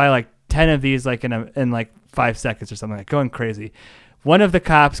flying by like 10 of these like in like 5 seconds or something, like going crazy. One of the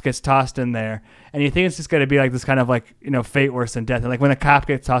cops gets tossed in there, and you think it's just going to be like this kind of like, fate worse than death. And like when a cop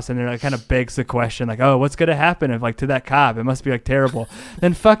gets tossed in there, it kind of begs the question, like, oh, what's going to happen if like to that cop? It must be like terrible.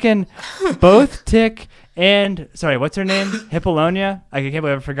 Then fucking both Tick and, sorry, what's her name? Hippolyta? I can't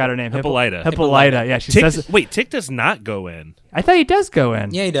believe I forgot her name. Hippolyta. Yeah, she says. Wait, Tick does not go in. I thought he does go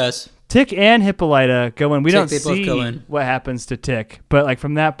in. Yeah, he does. Tick and Hippolyta go in. We don't they both see go in. what happens to Tick, but like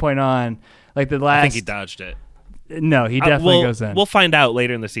from that point on, like the last. I think he dodged it. No, he definitely goes in. We'll find out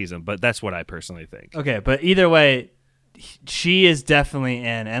later in the season, but that's what I personally think. Okay, but either way, she is definitely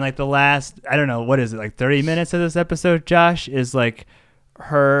in. And like the last, I don't know, what is it, like 30 minutes of this episode, Josh, is like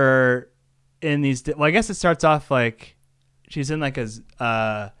her in these. Well, I guess it starts off like she's in like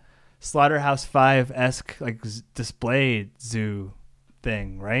a Slaughterhouse 5-esque like display zoo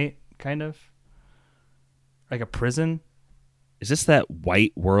thing, right? Kind of like a prison. Is this that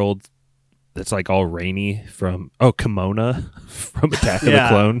white world that's like all rainy from Kimona from Attack of the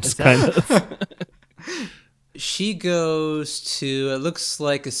Clones, kind of? She goes to, it looks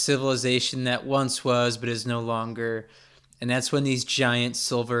like a civilization that once was but is no longer, and that's when these giant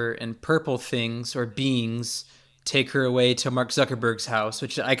silver and purple things or beings take her away to Mark Zuckerberg's house,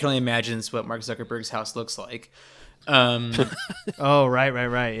 which I can only imagine is what Mark Zuckerberg's house looks like. Oh,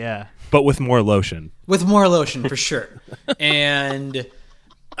 right, yeah. But with more lotion. With more lotion, for sure. And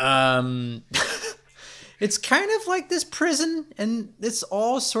it's kind of like this prison, and it's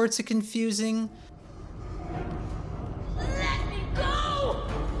all sorts of confusing. Let me go!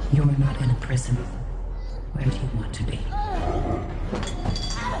 You're not in a prison. Where do you want to be?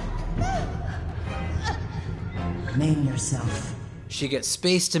 Name yourself. She gets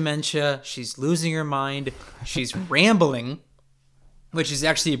space dementia. She's losing her mind. She's rambling, which is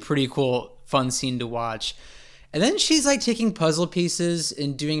actually a pretty cool, fun scene to watch. And then she's like taking puzzle pieces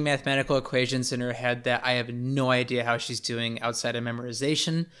and doing mathematical equations in her head that I have no idea how she's doing outside of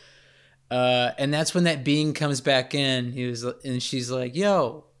memorization. And that's when that being comes back in. And she's like,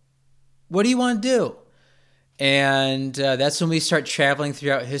 "Yo, what do you want to do?" And that's when we start traveling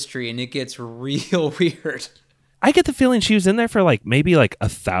throughout history, and it gets real weird. I get the feeling she was in there for like maybe like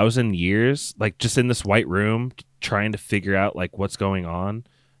 1,000 years, like just in this white room trying to figure out like what's going on,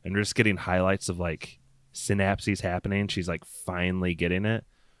 and we're just getting highlights of like synapses happening. She's like finally getting it.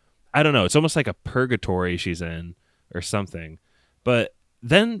 I don't know. It's almost like a purgatory she's in or something. But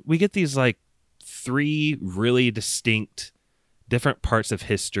then we get these like 3 really distinct different parts of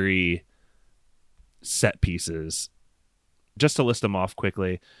history set pieces. Just to list them off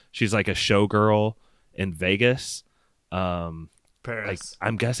quickly. She's like a showgirl in Vegas. Paris. Like,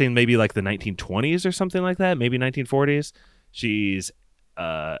 I'm guessing maybe like the 1920s or something like that, maybe 1940s. She's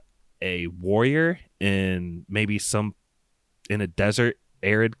a warrior in maybe in a desert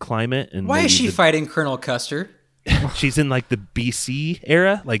arid climate. And why is she fighting Colonel Custer? She's in like the BC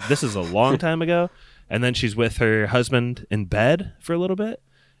era. Like this is a long time ago. And then she's with her husband in bed for a little bit.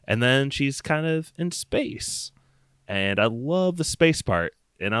 And then she's kind of in space. And I love the space part.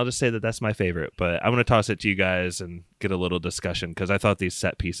 And I'll just say that that's my favorite. But I'm going to toss it to you guys and get a little discussion because I thought these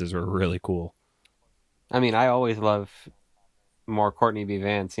set pieces were really cool. I mean, I always love more Courtney B.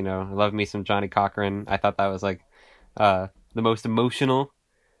 Vance. You know, I love me some Johnny Cochran. I thought that was like the most emotional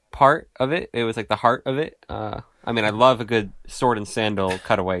part of it. It was like the heart of it. I mean, I love a good sword and sandal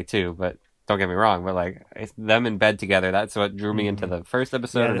cutaway too, but don't get me wrong. But like them in bed together, that's what drew me into the first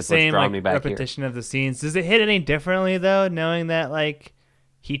episode, and the it's what's same drawing like me back repetition of the scenes. Does it hit any differently though, knowing that like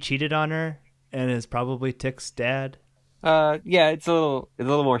he cheated on her and is probably Tick's dad? Yeah, it's a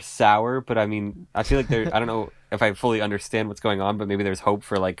little more sour, but I mean, I feel like I don't know if I fully understand what's going on, but maybe there's hope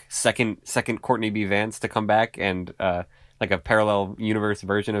for like second Courtney B. Vance to come back and like a parallel universe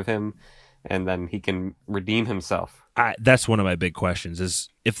version of him, and then he can redeem himself. That's one of my big questions is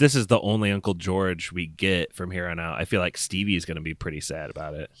if this is the only Uncle George we get from here on out, I feel like Stevie is going to be pretty sad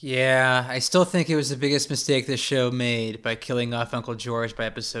about it. Yeah, I still think it was the biggest mistake this show made by killing off Uncle George by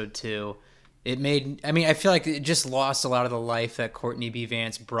episode 2. I feel like it just lost a lot of the life that Courtney B.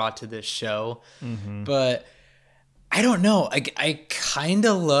 Vance brought to this show. Mm-hmm. But I don't know. I kind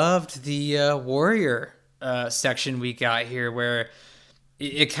of loved the warrior section we got here where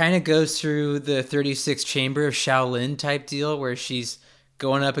it kind of goes through the 36th chamber of Shaolin type deal where she's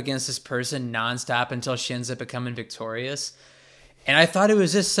going up against this person nonstop until she ends up becoming victorious. And I thought it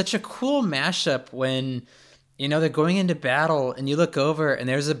was just such a cool mashup when, you know, they're going into battle and you look over and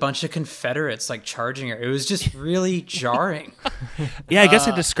there's a bunch of Confederates like charging her. It was just really jarring. Yeah, I guess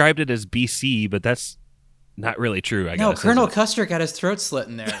I described it as BC, but that's not really true, I guess. No, Colonel Custer got his throat slit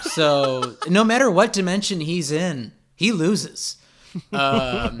in there. So no matter what dimension he's in, he loses.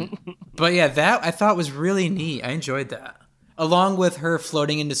 But yeah, that I thought was really neat. I enjoyed that. Along with her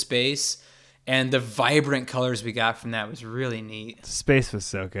floating into space and the vibrant colors we got from that was really neat. Space was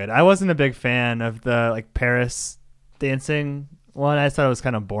so good. I wasn't a big fan of the like Paris dancing one. I thought it was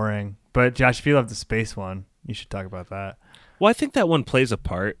kind of boring. But Josh, if you love the space one, you should talk about that. Well, I think that one plays a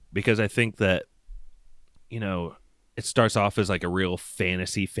part because I think that, you know, it starts off as like a real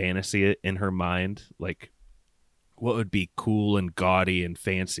fantasy in her mind, like what would be cool and gaudy and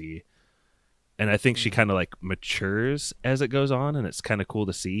fancy. And I think she kind of like matures as it goes on, and it's kind of cool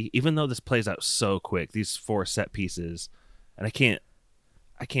to see. Even though this plays out so quick, these 4 set pieces, and I can't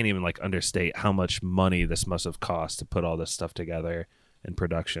even like understate how much money this must have cost to put all this stuff together in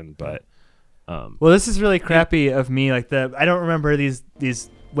production. But well, this is really crappy of me. Like I don't remember these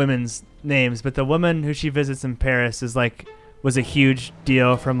women's names, but the woman who she visits in Paris was a huge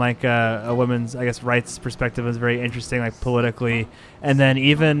deal from like a women's, I guess, rights perspective. It was very interesting, like politically. And then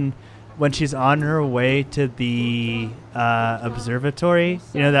even when she's on her way to the observatory,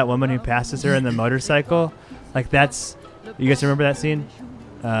 you know, that woman who passes her in the motorcycle, like you guys remember that scene?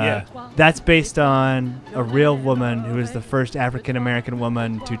 Yeah. That's based on a real woman who was the first African-American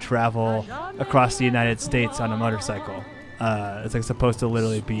woman to travel across the United States on a motorcycle. It's like supposed to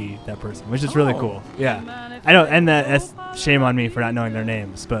literally be that person, which is really cool. Yeah, I know, and that's shame on me for not knowing their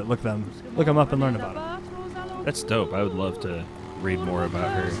names, but look them up and learn about them. That's dope. I would love to read more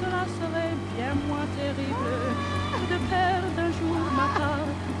about her.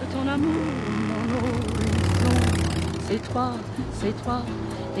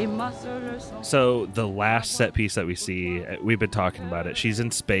 So the last set piece that we see, we've been talking about it. She's in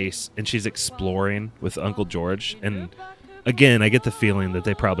space and she's exploring with Uncle George. And again, I get the feeling that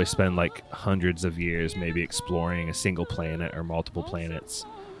they probably spend like hundreds of years maybe exploring a single planet or multiple planets.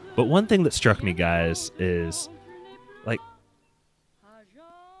 But one thing that struck me, guys, is like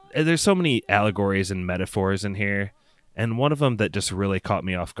there's so many allegories and metaphors in here. And one of them that just really caught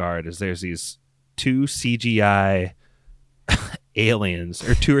me off guard is there's these 2 CGI aliens,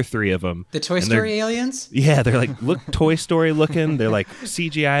 or 2 or 3 of them. The Toy Story aliens? Yeah, they're like look Toy Story looking. They're like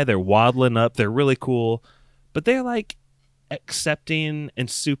CGI. They're waddling up. They're really cool, but they're like accepting and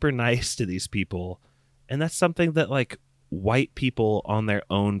super nice to these people, and that's something that like white people on their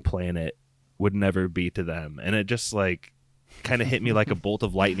own planet would never be to them. And it just like kind of hit me like a bolt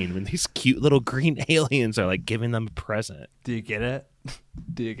of lightning when these cute little green aliens are like giving them a present. Do you get it?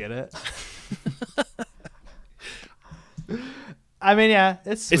 Do you get it? I mean, yeah,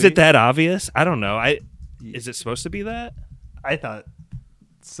 it's sweet. Is it that obvious? I don't know. Is it supposed to be that? I thought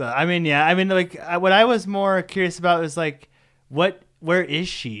so. I mean, yeah. I mean, like what I was more curious about was like, where is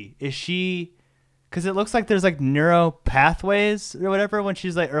she? Is she? Because it looks like there's like neural pathways or whatever when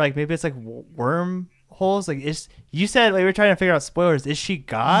she's like, or like maybe it's like wormholes. Like, you said like, we were trying to figure out spoilers. Is she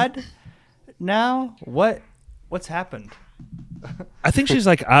God now? What's happened? I think she's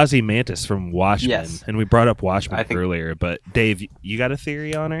like Ozymandias from Watchmen, Yes. and we brought up Watchmen I think- earlier. But Dave, you got a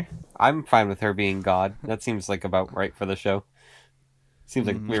theory on her? I'm fine with her being God. That seems like about right for the show. Seems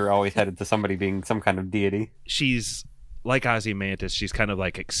like we were always headed to somebody being some kind of deity. She's like Ozymandias. She's kind of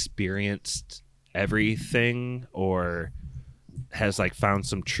like experienced everything, or has like found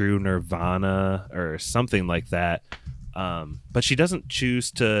some true nirvana or something like that. But she doesn't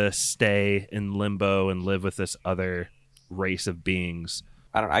choose to stay in limbo and live with this other race of beings.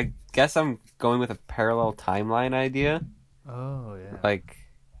 I guess I'm going with a parallel timeline idea. Oh yeah. Like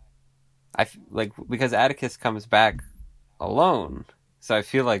because Atticus comes back alone, so I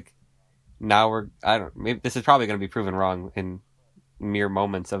feel like now maybe this is probably going to be proven wrong in mere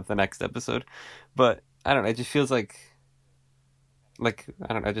moments of the next episode, but I don't know. It just feels like I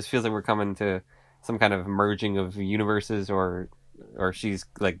don't know. It just feels like we're coming to some kind of merging of universes, or she's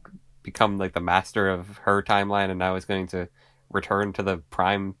like become like the master of her timeline and now is going to return to the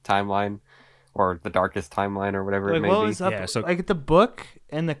prime timeline or the darkest timeline or whatever Like, it may what be. was up? Yeah, so- like the book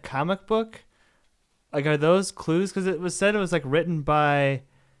and the comic book, like are those clues? Because it was said it was like written by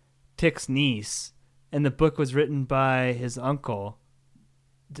Tick's niece, and the book was written by his uncle.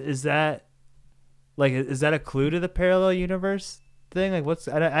 Is that a clue to the parallel universe thing? Like what's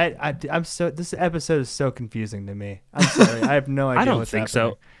I'm so this episode is so confusing to me. I'm sorry, I have no idea. I don't what's think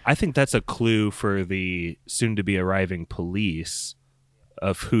happening. so. I think that's a clue for the soon-to-be arriving police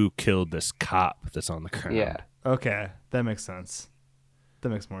of who killed this cop that's on the ground. Yeah. Okay, that makes sense. That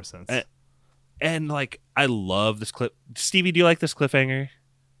makes more sense. And like, I love this clip. Stevie, do you like this cliffhanger?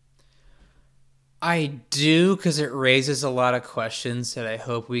 I do, because it raises a lot of questions that I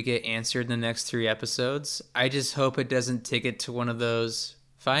hope we get answered in the next 3 episodes. I just hope it doesn't take it to one of those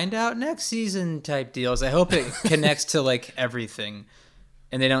find out next season type deals. I hope it connects to like everything,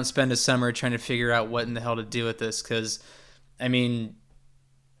 and they don't spend a summer trying to figure out what in the hell to do with this, because I mean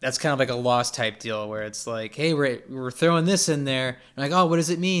that's kind of like a Lost type deal where it's like, hey, we're throwing this in there, and like, oh, what does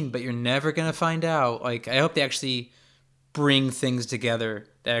it mean? But you're never gonna find out. Like, I hope they actually bring things together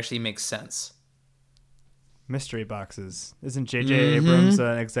that actually makes sense. Mystery boxes. Isn't J.J. Abrams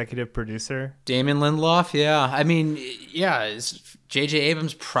an executive producer? Damon Lindelof, yeah. I mean, yeah, J.J.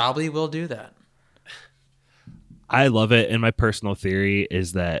 Abrams probably will do that. I love it, and my personal theory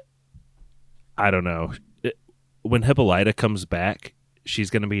is that I don't know. When Hippolyta comes back, she's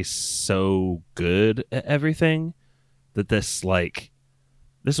going to be so good at everything that this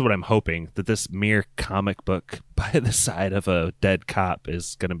is what I'm hoping, that this mere comic book by the side of a dead cop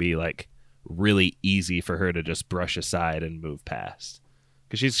is going to be like really easy for her to just brush aside and move past.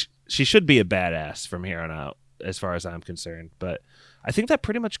 Because she should be a badass from here on out, as far as I'm concerned. But I think that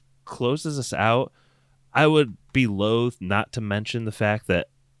pretty much closes us out. I would be loath not to mention the fact that,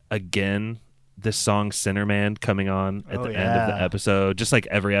 again, this song Sinnerman coming on at the end of the episode, just like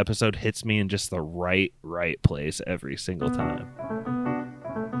every episode, hits me in just the right place every single time.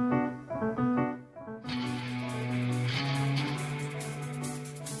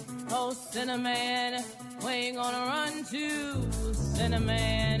 Oh, Sinnerman, where you gonna run to?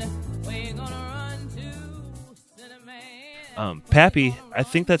 Sinnerman, where you gonna run to? Sinnerman. Pappy, I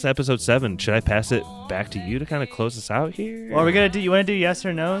think that's episode 7. Should I pass it back to you to kind of close us out here? Well, are we gonna do? You want to do yes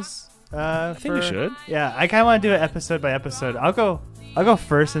or no's? I think we should. Yeah, I kind of want to do it episode by episode. I'll go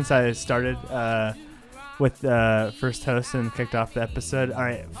first since I started with first host and kicked off the episode. All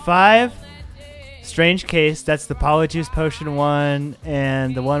right, 5. Strange Case. That's the Polyjuice Potion one,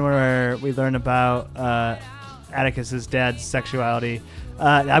 and the one where we learn about Atticus's dad's sexuality.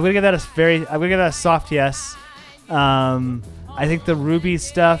 I'm gonna give that a soft yes. I think the Ruby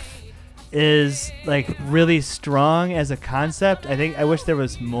stuff is like really strong as a concept. I wish there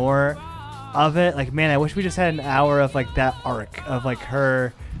was more of it. Like, man, I wish we just had an hour of like that arc of like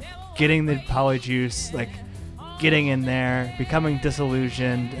her getting the Polyjuice, like getting in there, becoming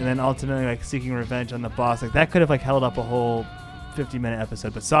disillusioned, and then ultimately like seeking revenge on the boss. Like that could have like held up a whole 50-minute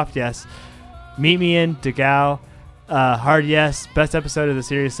episode. But soft yes. Meet Me in Dagao. Hard yes. Best episode of the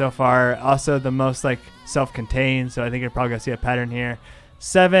series so far. Also the most like self-contained, so I think you're probably gonna see a pattern here.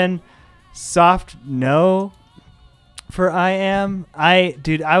 7. Soft no for I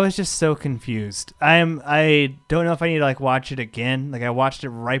was just so confused. I don't know if I need to like watch it again. Like I watched it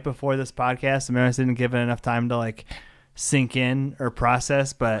right before this podcast, and I just didn't give it enough time to like sink in or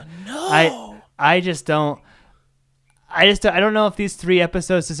process. But I don't know if these 3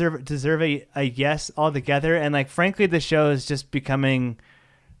 episodes deserve a yes altogether. And like frankly, the show is just becoming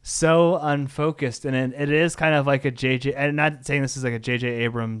so unfocused, and it is kind of like a JJ. I'm not saying this is like a JJ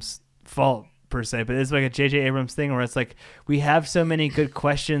Abrams fault per se, but it's like a JJ Abrams thing where it's like we have so many good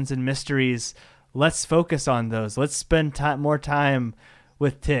questions and mysteries. Let's focus on those. Let's spend more time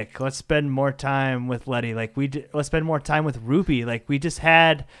with Tick. Let's spend more time with Letty. Like let's spend more time with Ruby. Like we just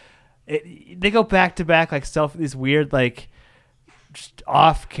had. They go back to back like these weird like just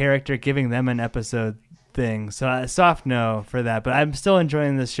off character giving them an episode thing. So a soft no for that. But I'm still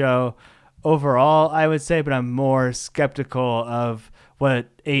enjoying the show overall, I would say. But I'm more skeptical of what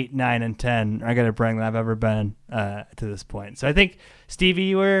 8, 9, and 10 are going to bring than I've ever been to this point. So I think Stevie,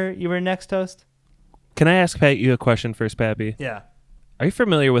 you were next host. Can I ask you a question first, Pappy? Yeah. Are you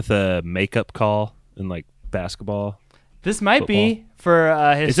familiar with a makeup call in like basketball? This might be for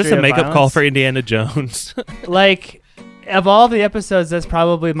history. Is this a makeup call for Indiana Jones? Like, of all the episodes, that's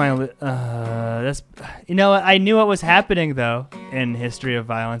probably my. That's I knew what was happening though in History of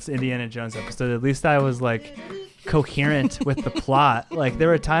Violence, Indiana Jones episode. At least I was like coherent with the plot. Like there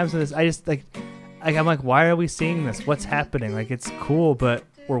were times when I just like I'm like, why are we seeing this? What's happening? Like it's cool, but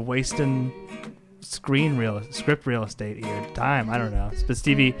we're wasting script real estate here. Time, I don't know. But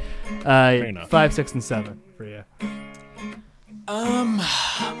Stevie, 5, 6, and 7 for you. Oh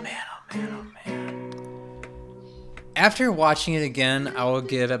man. After watching it again, I will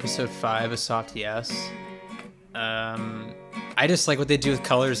give episode 5 a soft yes. I just like what they do with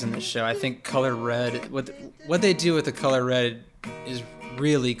colors in this show. I think color red, what they do with the color red is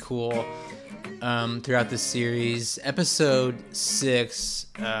really cool throughout the series. Episode 6,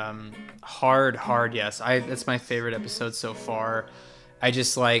 hard yes. That's my favorite episode so far. I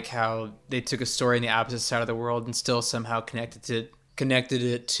just like how they took a story on the opposite side of the world and still somehow connected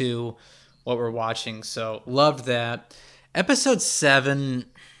it to what we're watching. So loved that. Episode 7,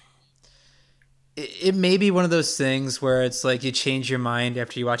 it may be one of those things where it's like you change your mind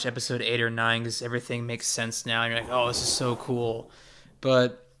after you watch episode 8 or 9 because everything makes sense now. And you're like, oh, this is so cool.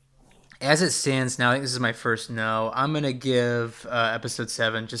 But as it stands now, I think this is my first no. I'm going to give episode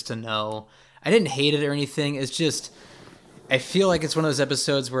 7 just a no. I didn't hate it or anything. It's just, I feel like it's one of those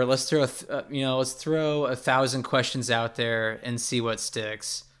episodes where let's throw 1,000 questions out there and see what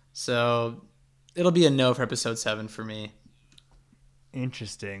sticks. So it'll be a no for episode 7 for me.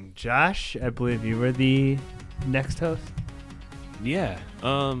 Interesting. Josh, I believe you were the next host. Yeah.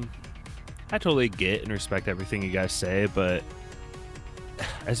 I totally get and respect everything you guys say, but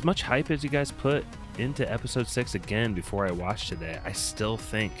as much hype as you guys put into episode 6 again before I watched today, I still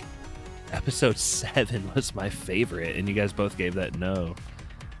think episode 7 was my favorite, and you guys both gave that no,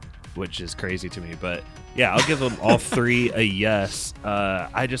 which is crazy to me. But yeah, I'll give them all 3 a yes.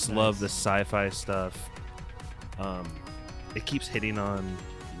 I just love the sci-fi stuff. It keeps hitting on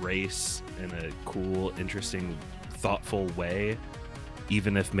race in a cool, interesting, thoughtful way,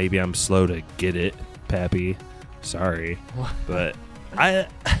 even if maybe I'm slow to get it, Pappy. Sorry. But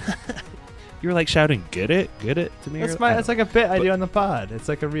you were like shouting, get it to me. That's like a bit I do on the pod. It's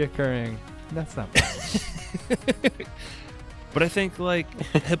like a reoccurring. That's not bad. But I think like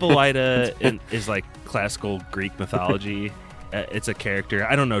Hippolyta is like classical Greek mythology. It's a character.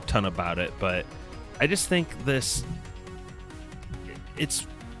 I don't know a ton about it, but I just think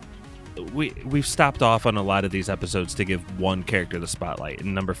we've stopped off on a lot of these episodes to give one character the spotlight.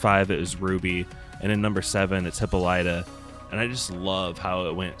 In number 5 it was Ruby, and in number 7 it's Hippolyta, and I just love how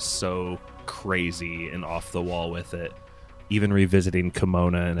it went so crazy and off the wall with it, even revisiting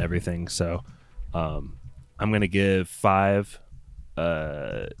Kimona and everything. So I'm gonna give 5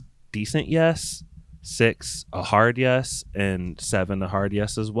 decent yes, 6 a hard yes, and 7 a hard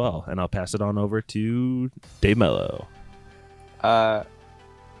yes as well. And I'll pass it on over to Dave Mello. I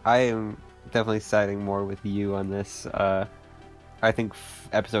am definitely siding more with you on this. I think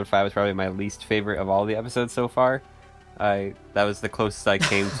episode 5 is probably my least favorite of all the episodes so far. That was the closest I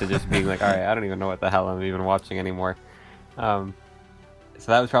came to just being like, all right, I don't even know what the hell I'm even watching anymore. So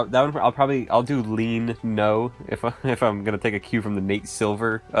that was that one. I'll do lean no if I'm gonna take a cue from the Nate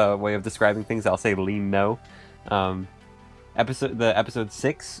Silver way of describing things. I'll say lean no. Episode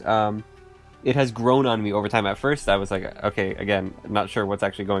 6. It has grown on me over time. At first, I was like, okay, again, not sure what's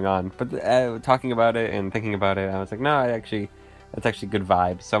actually going on. But talking about it and thinking about it, I was like, no, that's actually good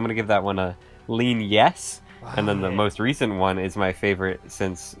vibes. So I'm gonna give that one a lean yes. Wow. And then the most recent one is my favorite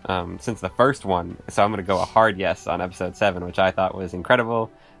since the first one. So I'm gonna go a hard yes on episode 7, which I thought was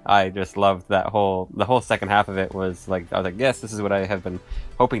incredible. I just loved the whole second half of it. I was like, yes, this is what I have been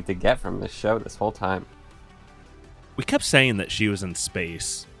hoping to get from this show this whole time. We kept saying that she was in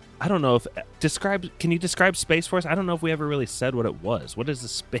space. I don't know if can you describe space for us? I don't know if we ever really said what it was. What is the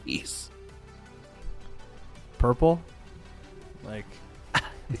space? Purple? Like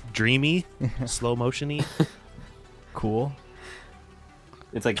dreamy? Slow motion-y? Cool.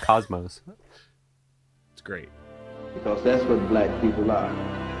 It's like Cosmos. It's great. Because that's what black people are.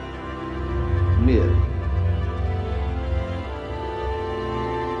 Myth.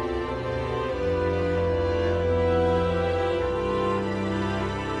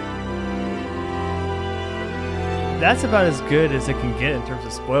 That's about as good as it can get in terms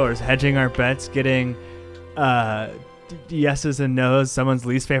of spoilers. Hedging our bets, getting yeses and nos, someone's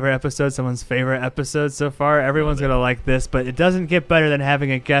least favorite episode, someone's favorite episode so far. Everyone's going to like this, but it doesn't get better than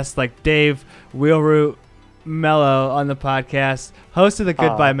having a guest like Dave Wheelroot Mello on the podcast, host of the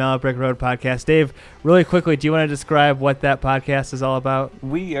Goodbye Mellow Brick Road podcast. Dave, really quickly, do you want to describe what that podcast is all about?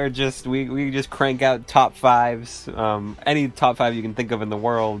 We are just we just crank out top 5s, any top 5 you can think of in the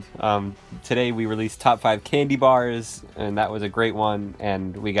world. Today we released top 5 candy bars, and that was a great one.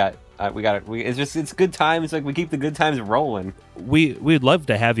 And we got it. It's good times. Like, we keep the good times rolling. We'd love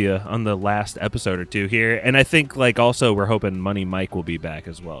to have you on the last episode or two here, and I think like also we're hoping Money Mike will be back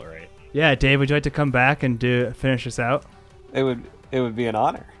as well, right? Yeah, Dave, would you like to come back and finish us out? It would be an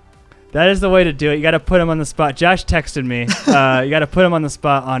honor. That is the way to do it. You got to put him on the spot. Josh texted me. You got to put him on the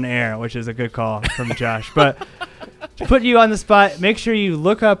spot on air, which is a good call from Josh. But to put you on the spot, make sure you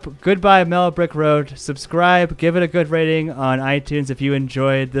look up Goodbye Mellow Brick Road, subscribe, give it a good rating on iTunes if you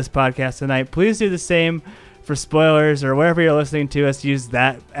enjoyed this podcast tonight. Please do the same for Spoilers or wherever you're listening to us. Use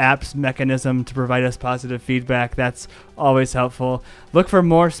that app's mechanism to provide us positive feedback. That's always helpful. Look for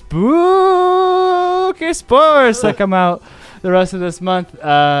more spooky spoilers that come out the rest of this month.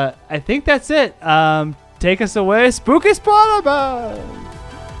 I think that's it. Take us away, Spooky Spoiler Buzz.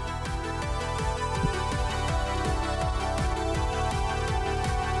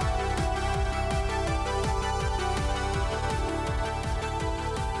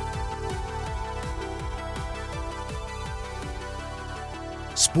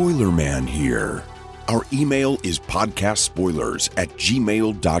 Spoiler Man here. Our email is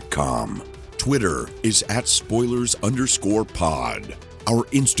podcastspoilers@gmail.com. Twitter is @spoilers_pod. Our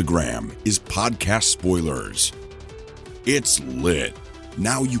Instagram is Podcast Spoilers. It's lit.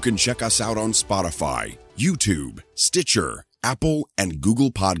 Now you can check us out on Spotify, YouTube, Stitcher, Apple, and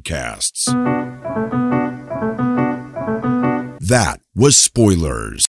Google Podcasts. That was Spoilers.